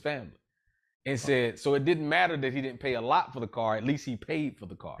providing for his family. And said, so it didn't matter that he didn't pay a lot for the car. At least he paid for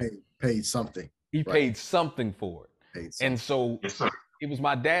the car. Paid something. He paid something for it. And so it was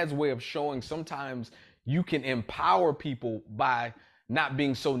my dad's way of showing sometimes you can empower people by not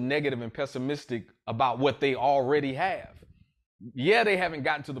being so negative and pessimistic about what they already have. Yeah, they haven't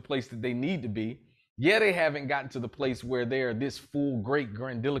gotten to the place that they need to be. Yeah, they haven't gotten to the place where they're this full, great,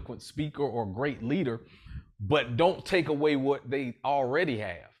 grandiloquent speaker or great leader, but don't take away what they already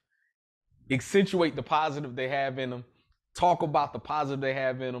have. Accentuate the positive they have in them. Talk about the positive they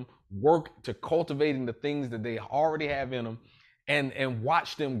have in them. Work to cultivating the things that they already have in them and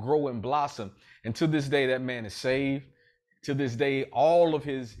watch them grow and blossom. And to this day, that man is saved. To this day, all of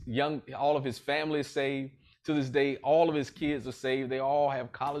his family is saved. To this day, all of his kids are saved. They all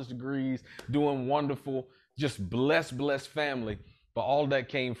have college degrees, doing wonderful, just blessed family. But all that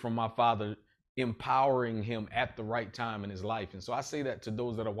came from my father empowering him at the right time in his life. And so I say that to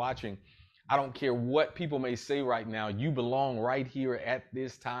those that are watching. I don't care what people may say right now. You belong right here at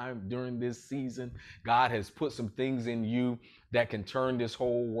this time during this season. God has put some things in you that can turn this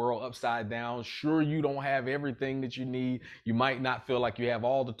whole world upside down. Sure, you don't have everything that you need. You might not feel like you have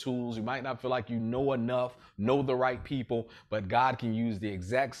all the tools. You might not feel like you know enough, know the right people, but God can use the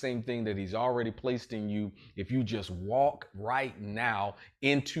exact same thing that he's already placed in you if you just walk right now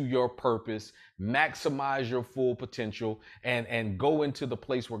into your purpose, maximize your full potential, and go into the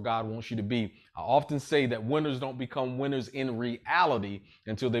place where God wants you to be. I often say that winners don't become winners in reality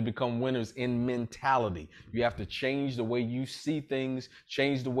until they become winners in mentality. You have to change the way you see things,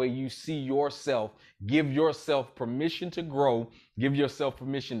 change the way you see yourself, give yourself permission to grow, give yourself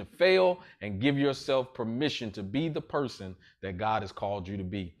permission to fail, and give yourself permission to be the person that God has called you to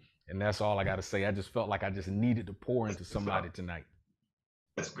be. And that's all I got to say. I just felt like I just needed to pour into somebody tonight.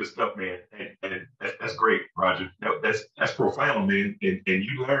 That's good stuff, man. And that's great, Roger. That's profound, man. And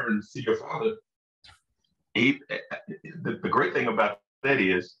you learn to see your father. The great thing about that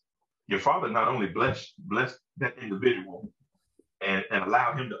is your father not only blessed that individual and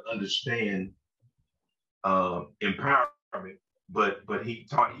allowed him to understand empowerment, but he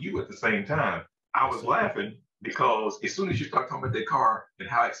taught you at the same time. I was laughing because as soon as you start talking about that car and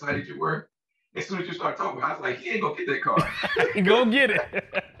how excited you were, as soon as you start talking, I was like, he ain't gonna get that car. Go get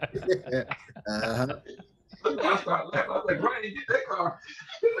it. I started laughing. I was like, Brian, you get that car.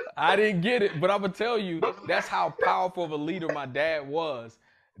 I didn't get it, but I'm gonna tell you, that's how powerful of a leader my dad was,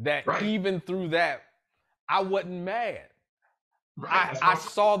 that even through that, I wasn't mad. I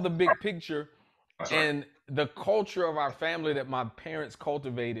saw the big picture, and the culture of our family that my parents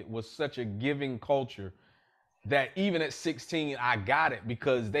cultivated was such a giving culture that even at 16, I got it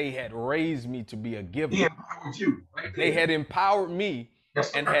because they had raised me to be a giver. He empowered you. Right? They had empowered me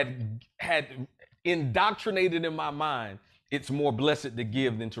and had indoctrinated in my mind, it's more blessed to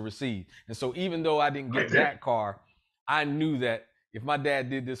give than to receive. And so even though I didn't get that car, I knew that if my dad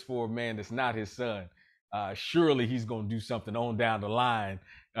did this for a man that's not his son, surely he's going to do something on down the line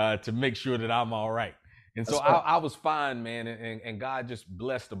to make sure that I'm all right. And so I was fine, man. And God just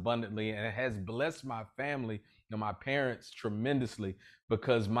blessed abundantly, and it has blessed my family and my parents tremendously,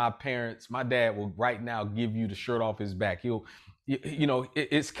 because my dad will right now give you the shirt off his back.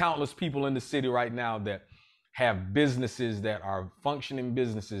 It's countless people in the city right now that have businesses that are functioning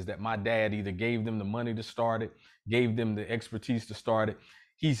businesses that my dad either gave them the money to start it, gave them the expertise to start it.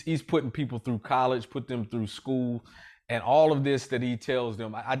 He's putting people through college, put them through school, and all of this that he tells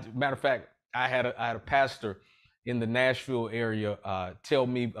them. Matter of fact, I had a pastor in the Nashville area tell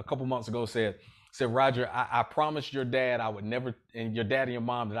me a couple months ago, said, Roger, I promised your dad I would never, and your dad and your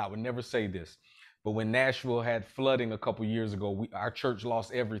mom, that I would never say this. But when Nashville had flooding a couple years ago, our church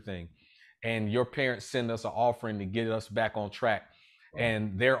lost everything. And your parents sent us an offering to get us back on track.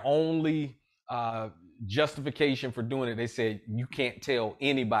 And their only justification for doing it, they said, you can't tell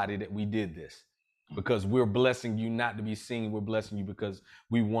anybody that we did this, because we're blessing you not to be seen. We're blessing you because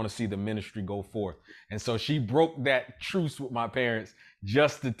we want to see the ministry go forth. And so she broke that truce with my parents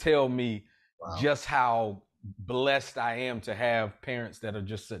just to tell me just how blessed I am to have parents that are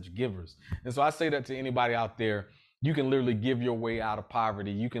just such givers. And so I say that to anybody out there. You can literally give your way out of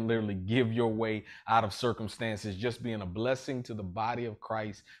poverty. You can literally give your way out of circumstances, just being a blessing to the body of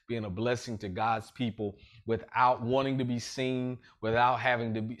Christ, being a blessing to God's people without wanting to be seen, without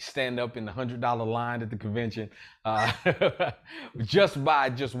having to stand up in the $100 line at the convention, just by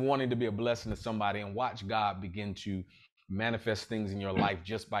just wanting to be a blessing to somebody, and watch God begin to manifest things in your life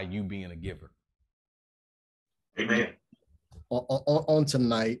just by you being a giver. Amen. On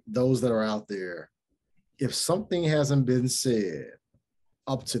tonight, those that are out there, if something hasn't been said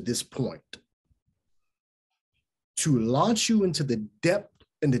up to this point to launch you into the depth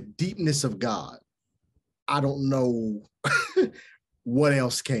and the deepness of God, I don't know what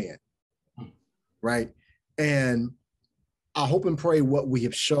else can, right? And I hope and pray what we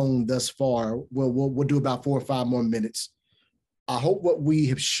have shown thus far, we'll do about 4 or 5 more minutes. I hope what we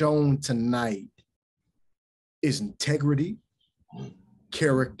have shown tonight is integrity,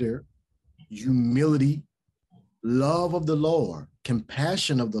 character, humility, love of the Lord,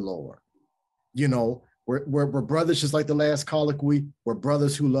 compassion of the Lord. You know, we're brothers, just like the last colloquy. We're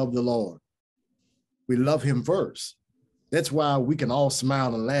brothers who love the Lord. We love him first. That's why we can all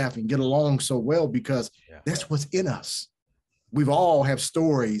smile and laugh and get along so well, because that's what's in us. We've all have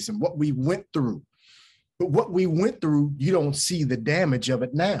stories and what we went through. But what we went through, you don't see the damage of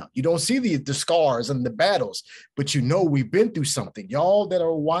it now. You don't see the scars and the battles, but you know we've been through something. Y'all that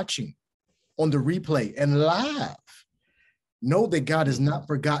are watching on the replay and live, know that God has not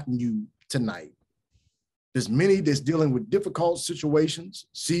forgotten you tonight. There's many that's dealing with difficult situations,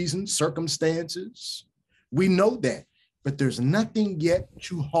 seasons, circumstances. We know that, but there's nothing yet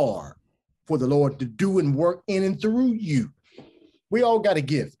too hard for the Lord to do and work in and through you. We all got a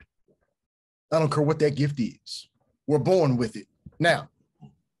gift. I don't care what that gift is. We're born with it. Now,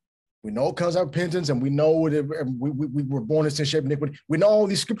 we know it comes out of repentance, and we know that we were born in sin, shape, and iniquity. We know all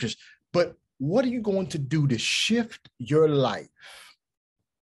these scriptures. But what are you going to do to shift your life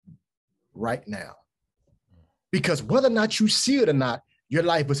right now? Because whether or not you see it or not, your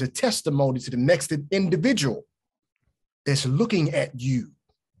life is a testimony to the next individual that's looking at you.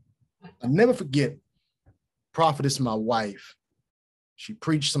 I'll never forget, prophetess, my wife, she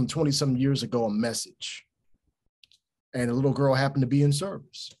preached some 20-some years ago a message, and a little girl happened to be in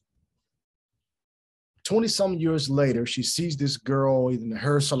service. 20-some years later, she sees this girl either in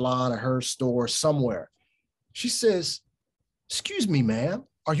her salon or her store somewhere. She says, "Excuse me, ma'am,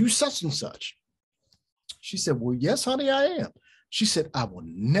 are you such and such?" She said, "Well, yes, honey, I am." She said, "I will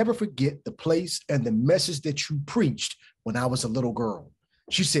never forget the place and the message that you preached when I was a little girl."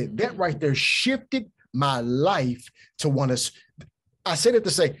 She said, "That right there shifted my life to want to." I said it to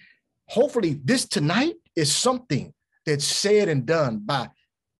say, hopefully this tonight is something that's said and done by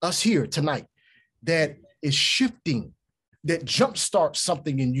us here tonight that is shifting, that jumpstarts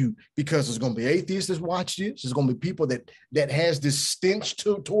something in you, because there's going to be atheists that watch this. There's going to be people that has this stench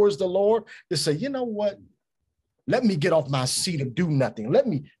towards the Lord that say, "You know what? Let me get off my seat and do nothing. Let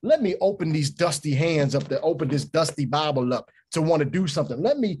me open these dusty hands up, to open this dusty Bible up to want to do something.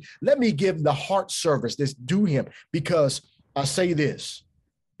 Let me give the heart service that's due him." Because I say this,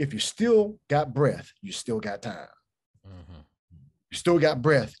 if you still got breath, you still got time. Mm-hmm. You still got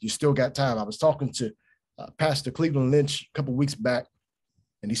breath, you still got time. I was talking to Pastor Cleveland Lynch a couple of weeks back,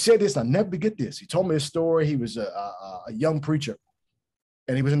 and he said this, and I'll never forget this. He told me a story. He was a young preacher,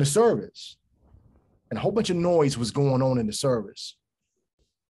 and he was in the service, and a whole bunch of noise was going on in the service.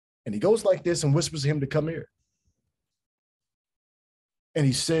 And he goes like this and whispers to him to come here. And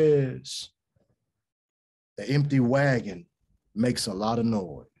he says, "The empty wagon makes a lot of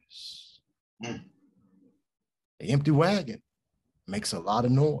noise." Mm. The empty wagon makes a lot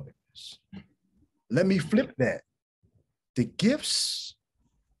of noise. Let me flip that. The gifts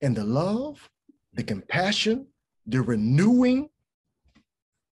and the love, the compassion, the renewing,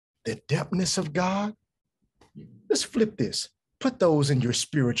 the depthness of God. Let's flip this. Put those in your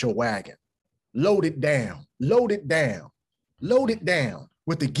spiritual wagon. Load it down, load it down, load it down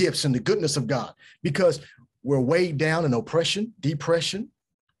with the gifts and the goodness of God, because we're weighed down in oppression, depression,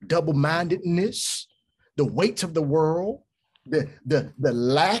 double-mindedness, the weights of the world, the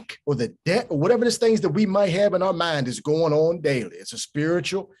lack or the debt or whatever these things that we might have in our mind is going on daily. It's a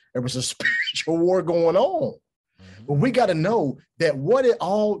spiritual war going on. Mm-hmm. But we got to know that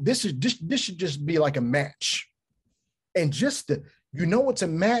this should just be like a match. And just it's a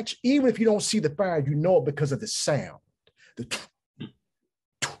match, even if you don't see the fire, you know it because of the sound.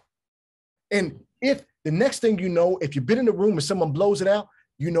 And if the next thing you know, if you've been in the room and someone blows it out,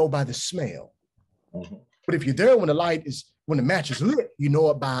 you know by the smell. Mm-hmm. But if you're there when the match is lit, you know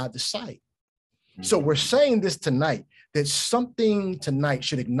it by the sight. Mm-hmm. So we're saying this tonight, that something tonight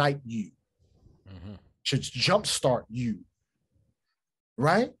should ignite you, mm-hmm. should jumpstart you,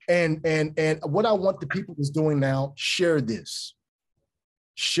 right? And what I want the people is doing now, share this.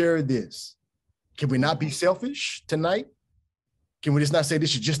 Share this. Can we not be selfish tonight? Can we just not say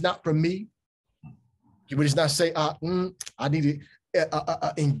this is just not for me? Can we just not say, I need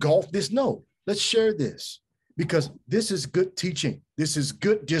to engulf this? No, let's share this, because this is good teaching. This is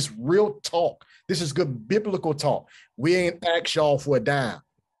good, just real talk. This is good biblical talk. We ain't asked y'all for a dime.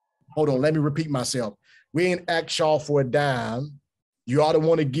 Hold on, let me repeat myself. We ain't asked y'all for a dime. You ought to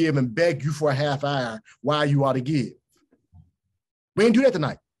want to give and beg you for a half hour why you ought to give. We ain't do that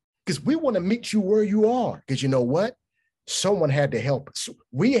tonight, because we want to meet you where you are, because you know what? Someone had to help us.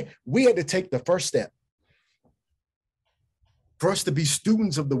 We had to take the first step. For us to be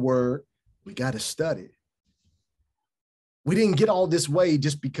students of the word, we got to study. We didn't get all this way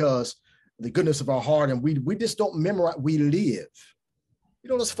just because of the goodness of our heart, and we just don't memorize, we live. You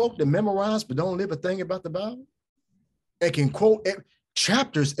know those folk that memorize but don't live a thing about the Bible? They can quote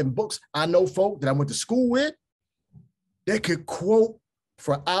chapters and books. I know folk that I went to school with, they could quote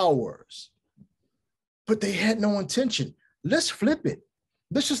for hours, but they had no intention. Let's flip it.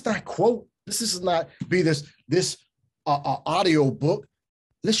 Let's just not quote. This is not be this audio book.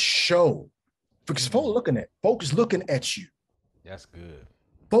 Let's show, because folks is looking at you. That's good.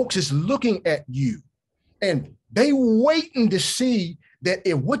 Folks is looking at you, and they waiting to see that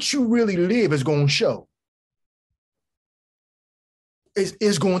if what you really live is going to show.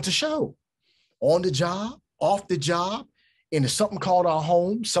 Is going to show on the job, off the job, in something called our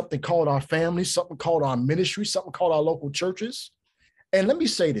home, something called our family, something called our ministry, something called our local churches. And let me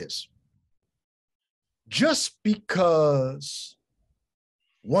say this. Just because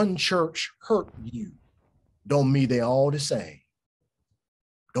one church hurt you, don't mean they're all the same.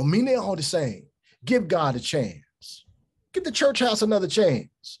 Don't mean they're all the same. Give God a chance. Give the church house another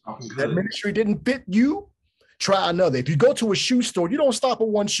chance. That ministry didn't fit you, try another. If you go to a shoe store, you don't stop at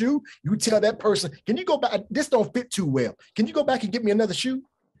one shoe. You tell that person, can you go back? This don't fit too well. Can you go back and get me another shoe?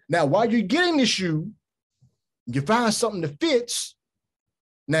 Now, while you're getting the shoe, you find something that fits.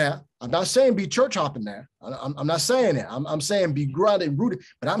 Now, I'm not saying be church hopping now. I'm not saying that. I'm saying be grounded, rooted,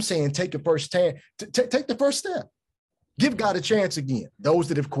 but I'm saying take the first stand. Take the first step. Give God a chance again. Those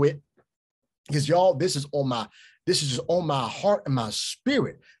that have quit, because y'all, this is just on my heart and my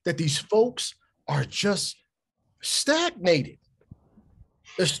spirit that these folks are just stagnated.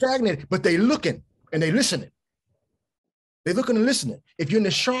 They're stagnated, but they looking and they listening. They're looking and listening. If you're in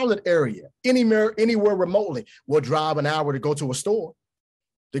the Charlotte area, anywhere remotely, we'll drive an hour to go to a store,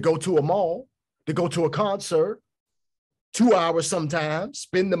 to go to a mall, to go to a concert, 2 hours sometimes,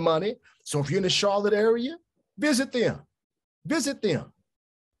 spend the money. So if you're in the Charlotte area, visit them. Visit them.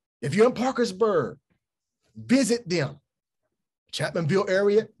 If you're in Parkersburg, visit them. Chapmanville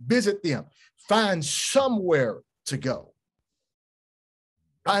area, visit them. Find somewhere to go.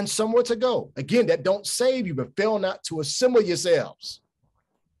 Find somewhere to go. Again, that don't save you, but fail not to assemble yourselves.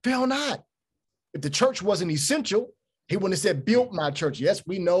 Fail not. If the church wasn't essential, he wouldn't have said, built my church. Yes,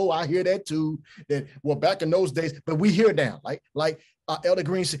 we know, I hear that too, that, well, back in those days, but we here now. Like Elder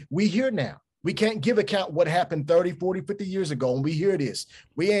Green said, we here now. We can't give account what happened 30, 40, 50 years ago, and we hear this.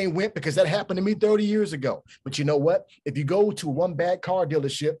 We ain't went because that happened to me 30 years ago. But you know what? If you go to one bad car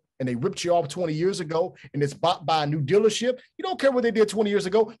dealership and they ripped you off 20 years ago and it's bought by a new dealership, you don't care what they did 20 years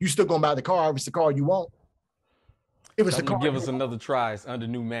ago. You still gonna buy the car if it's the car you want. If it's the car, give us another try. It's under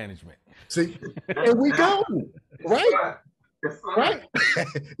new management. See, and we go, right? Right.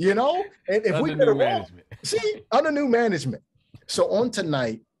 You know, and if we get it wrong, see, under new management. So on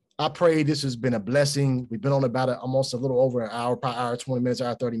tonight, I pray this has been a blessing. We've been on about almost a little over an hour, per hour, 20 minutes,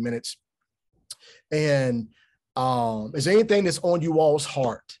 hour, 30 minutes. And is there anything that's on you all's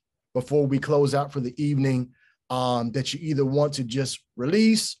heart before we close out for the evening that you either want to just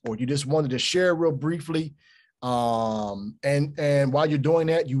release or you just wanted to share real briefly? And while you're doing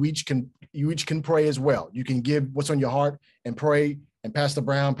that, you each can pray as well. You can give what's on your heart and pray. And Pastor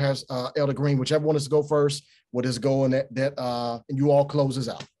Brown, Elder Green, whichever one is to go first, what is going and you all close us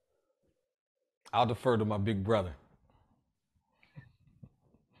out. I'll defer to my big brother.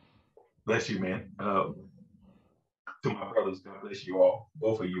 Bless you, man. To my brothers, God bless you all,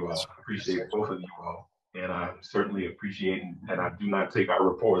 both of you all. I appreciate both of you all. And I certainly appreciate, and I do not take our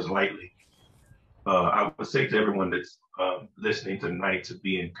reports lightly. I would say to everyone that's listening tonight to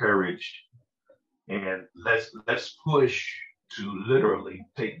be encouraged, and let's push to literally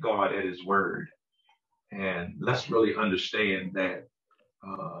take God at his word. And let's really understand that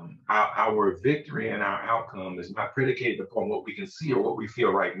our victory and our outcome is not predicated upon what we can see or what we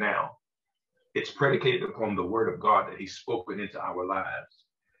feel right now. It's predicated upon the word of God that he's spoken into our lives.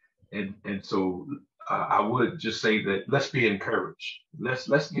 And so I would just say that let's be encouraged. Let's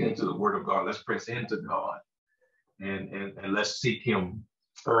get into the word of God. Let's press into God and let's seek him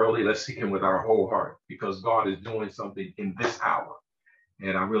thoroughly. Let's seek him with our whole heart, because God is doing something in this hour.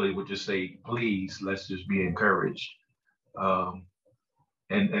 And I really would just say, please, let's just be encouraged.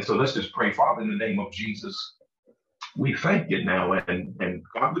 And so let's just pray. Father, in the name of Jesus, we thank you now. And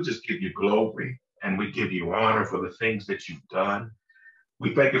God, we just give you glory and we give you honor for the things that you've done.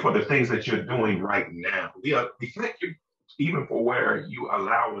 We thank you for the things that you're doing right now. We thank you even for where you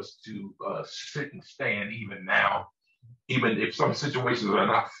allow us to sit and stand even now, even if some situations are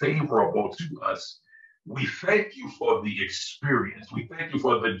not favorable to us. We thank you for the experience. We thank you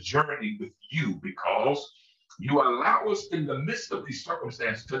for the journey with you, because you allow us in the midst of these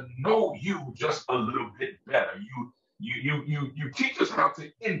circumstances to know you just a little bit better. You teach us how to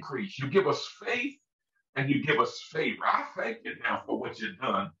increase. You give us faith and you give us favor. I thank you now for what you've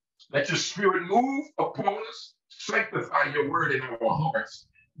done. Let your spirit move upon us. Sanctify your word in our hearts,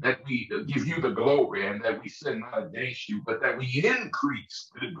 that we give you the glory and that we sin not against you, but that we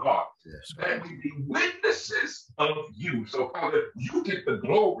increase to God, that we be witnesses of you. So, Father, you get the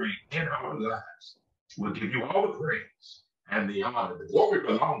glory in our lives. We'll give you all the praise and the honor. The glory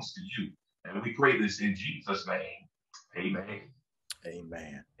belongs to you. And we pray this in Jesus' name. Amen.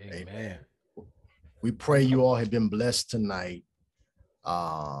 Amen. Amen. We pray you all have been blessed tonight.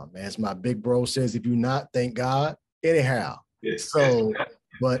 As my big bro says, if you not, thank God. Anyhow. Yes. So,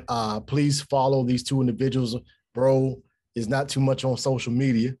 but please follow these two individuals. Bro is not too much on social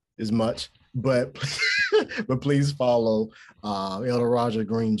media as much, but please follow Elder Roger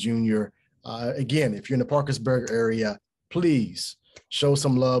Green Jr. Again, if you're in the Parkersburg area, please show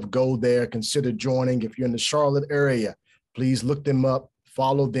some love, go there, consider joining. If you're in the Charlotte area, please look them up,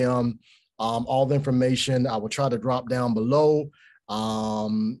 follow them. All the information I will try to drop down below.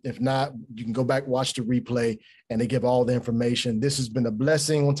 If not, you can go back, watch the replay, and they give all the information. This has been a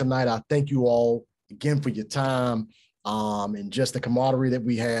blessing on tonight. I thank you all again for your time and just the camaraderie that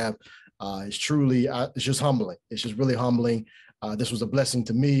we have. It's truly, it's just humbling. It's just really humbling. This was a blessing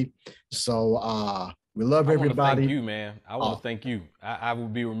to me. So we love everybody. I want to thank you, man. I want to thank you. I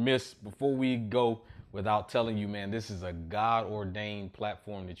would be remiss before we go without telling you, man, this is a God-ordained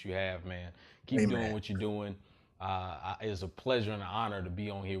platform that you have, man. Keep doing what you're doing. It's a pleasure and an honor to be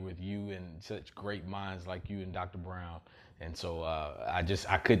on here with you and such great minds like you and Dr. Brown. And so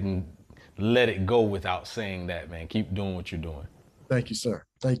I couldn't let it go without saying that, man. Keep doing what you're doing. Thank you, sir.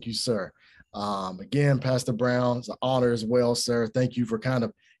 Thank you, sir. Again, Pastor Brown, it's an honor as well, sir. Thank you for kind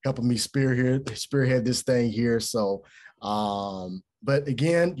of helping me spearhead this thing here. So, but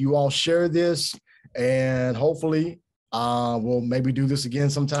again, you all share this, and hopefully we'll maybe do this again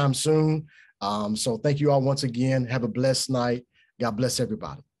sometime soon. So thank you all once again. Have a blessed night. God bless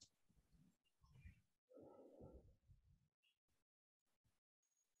everybody.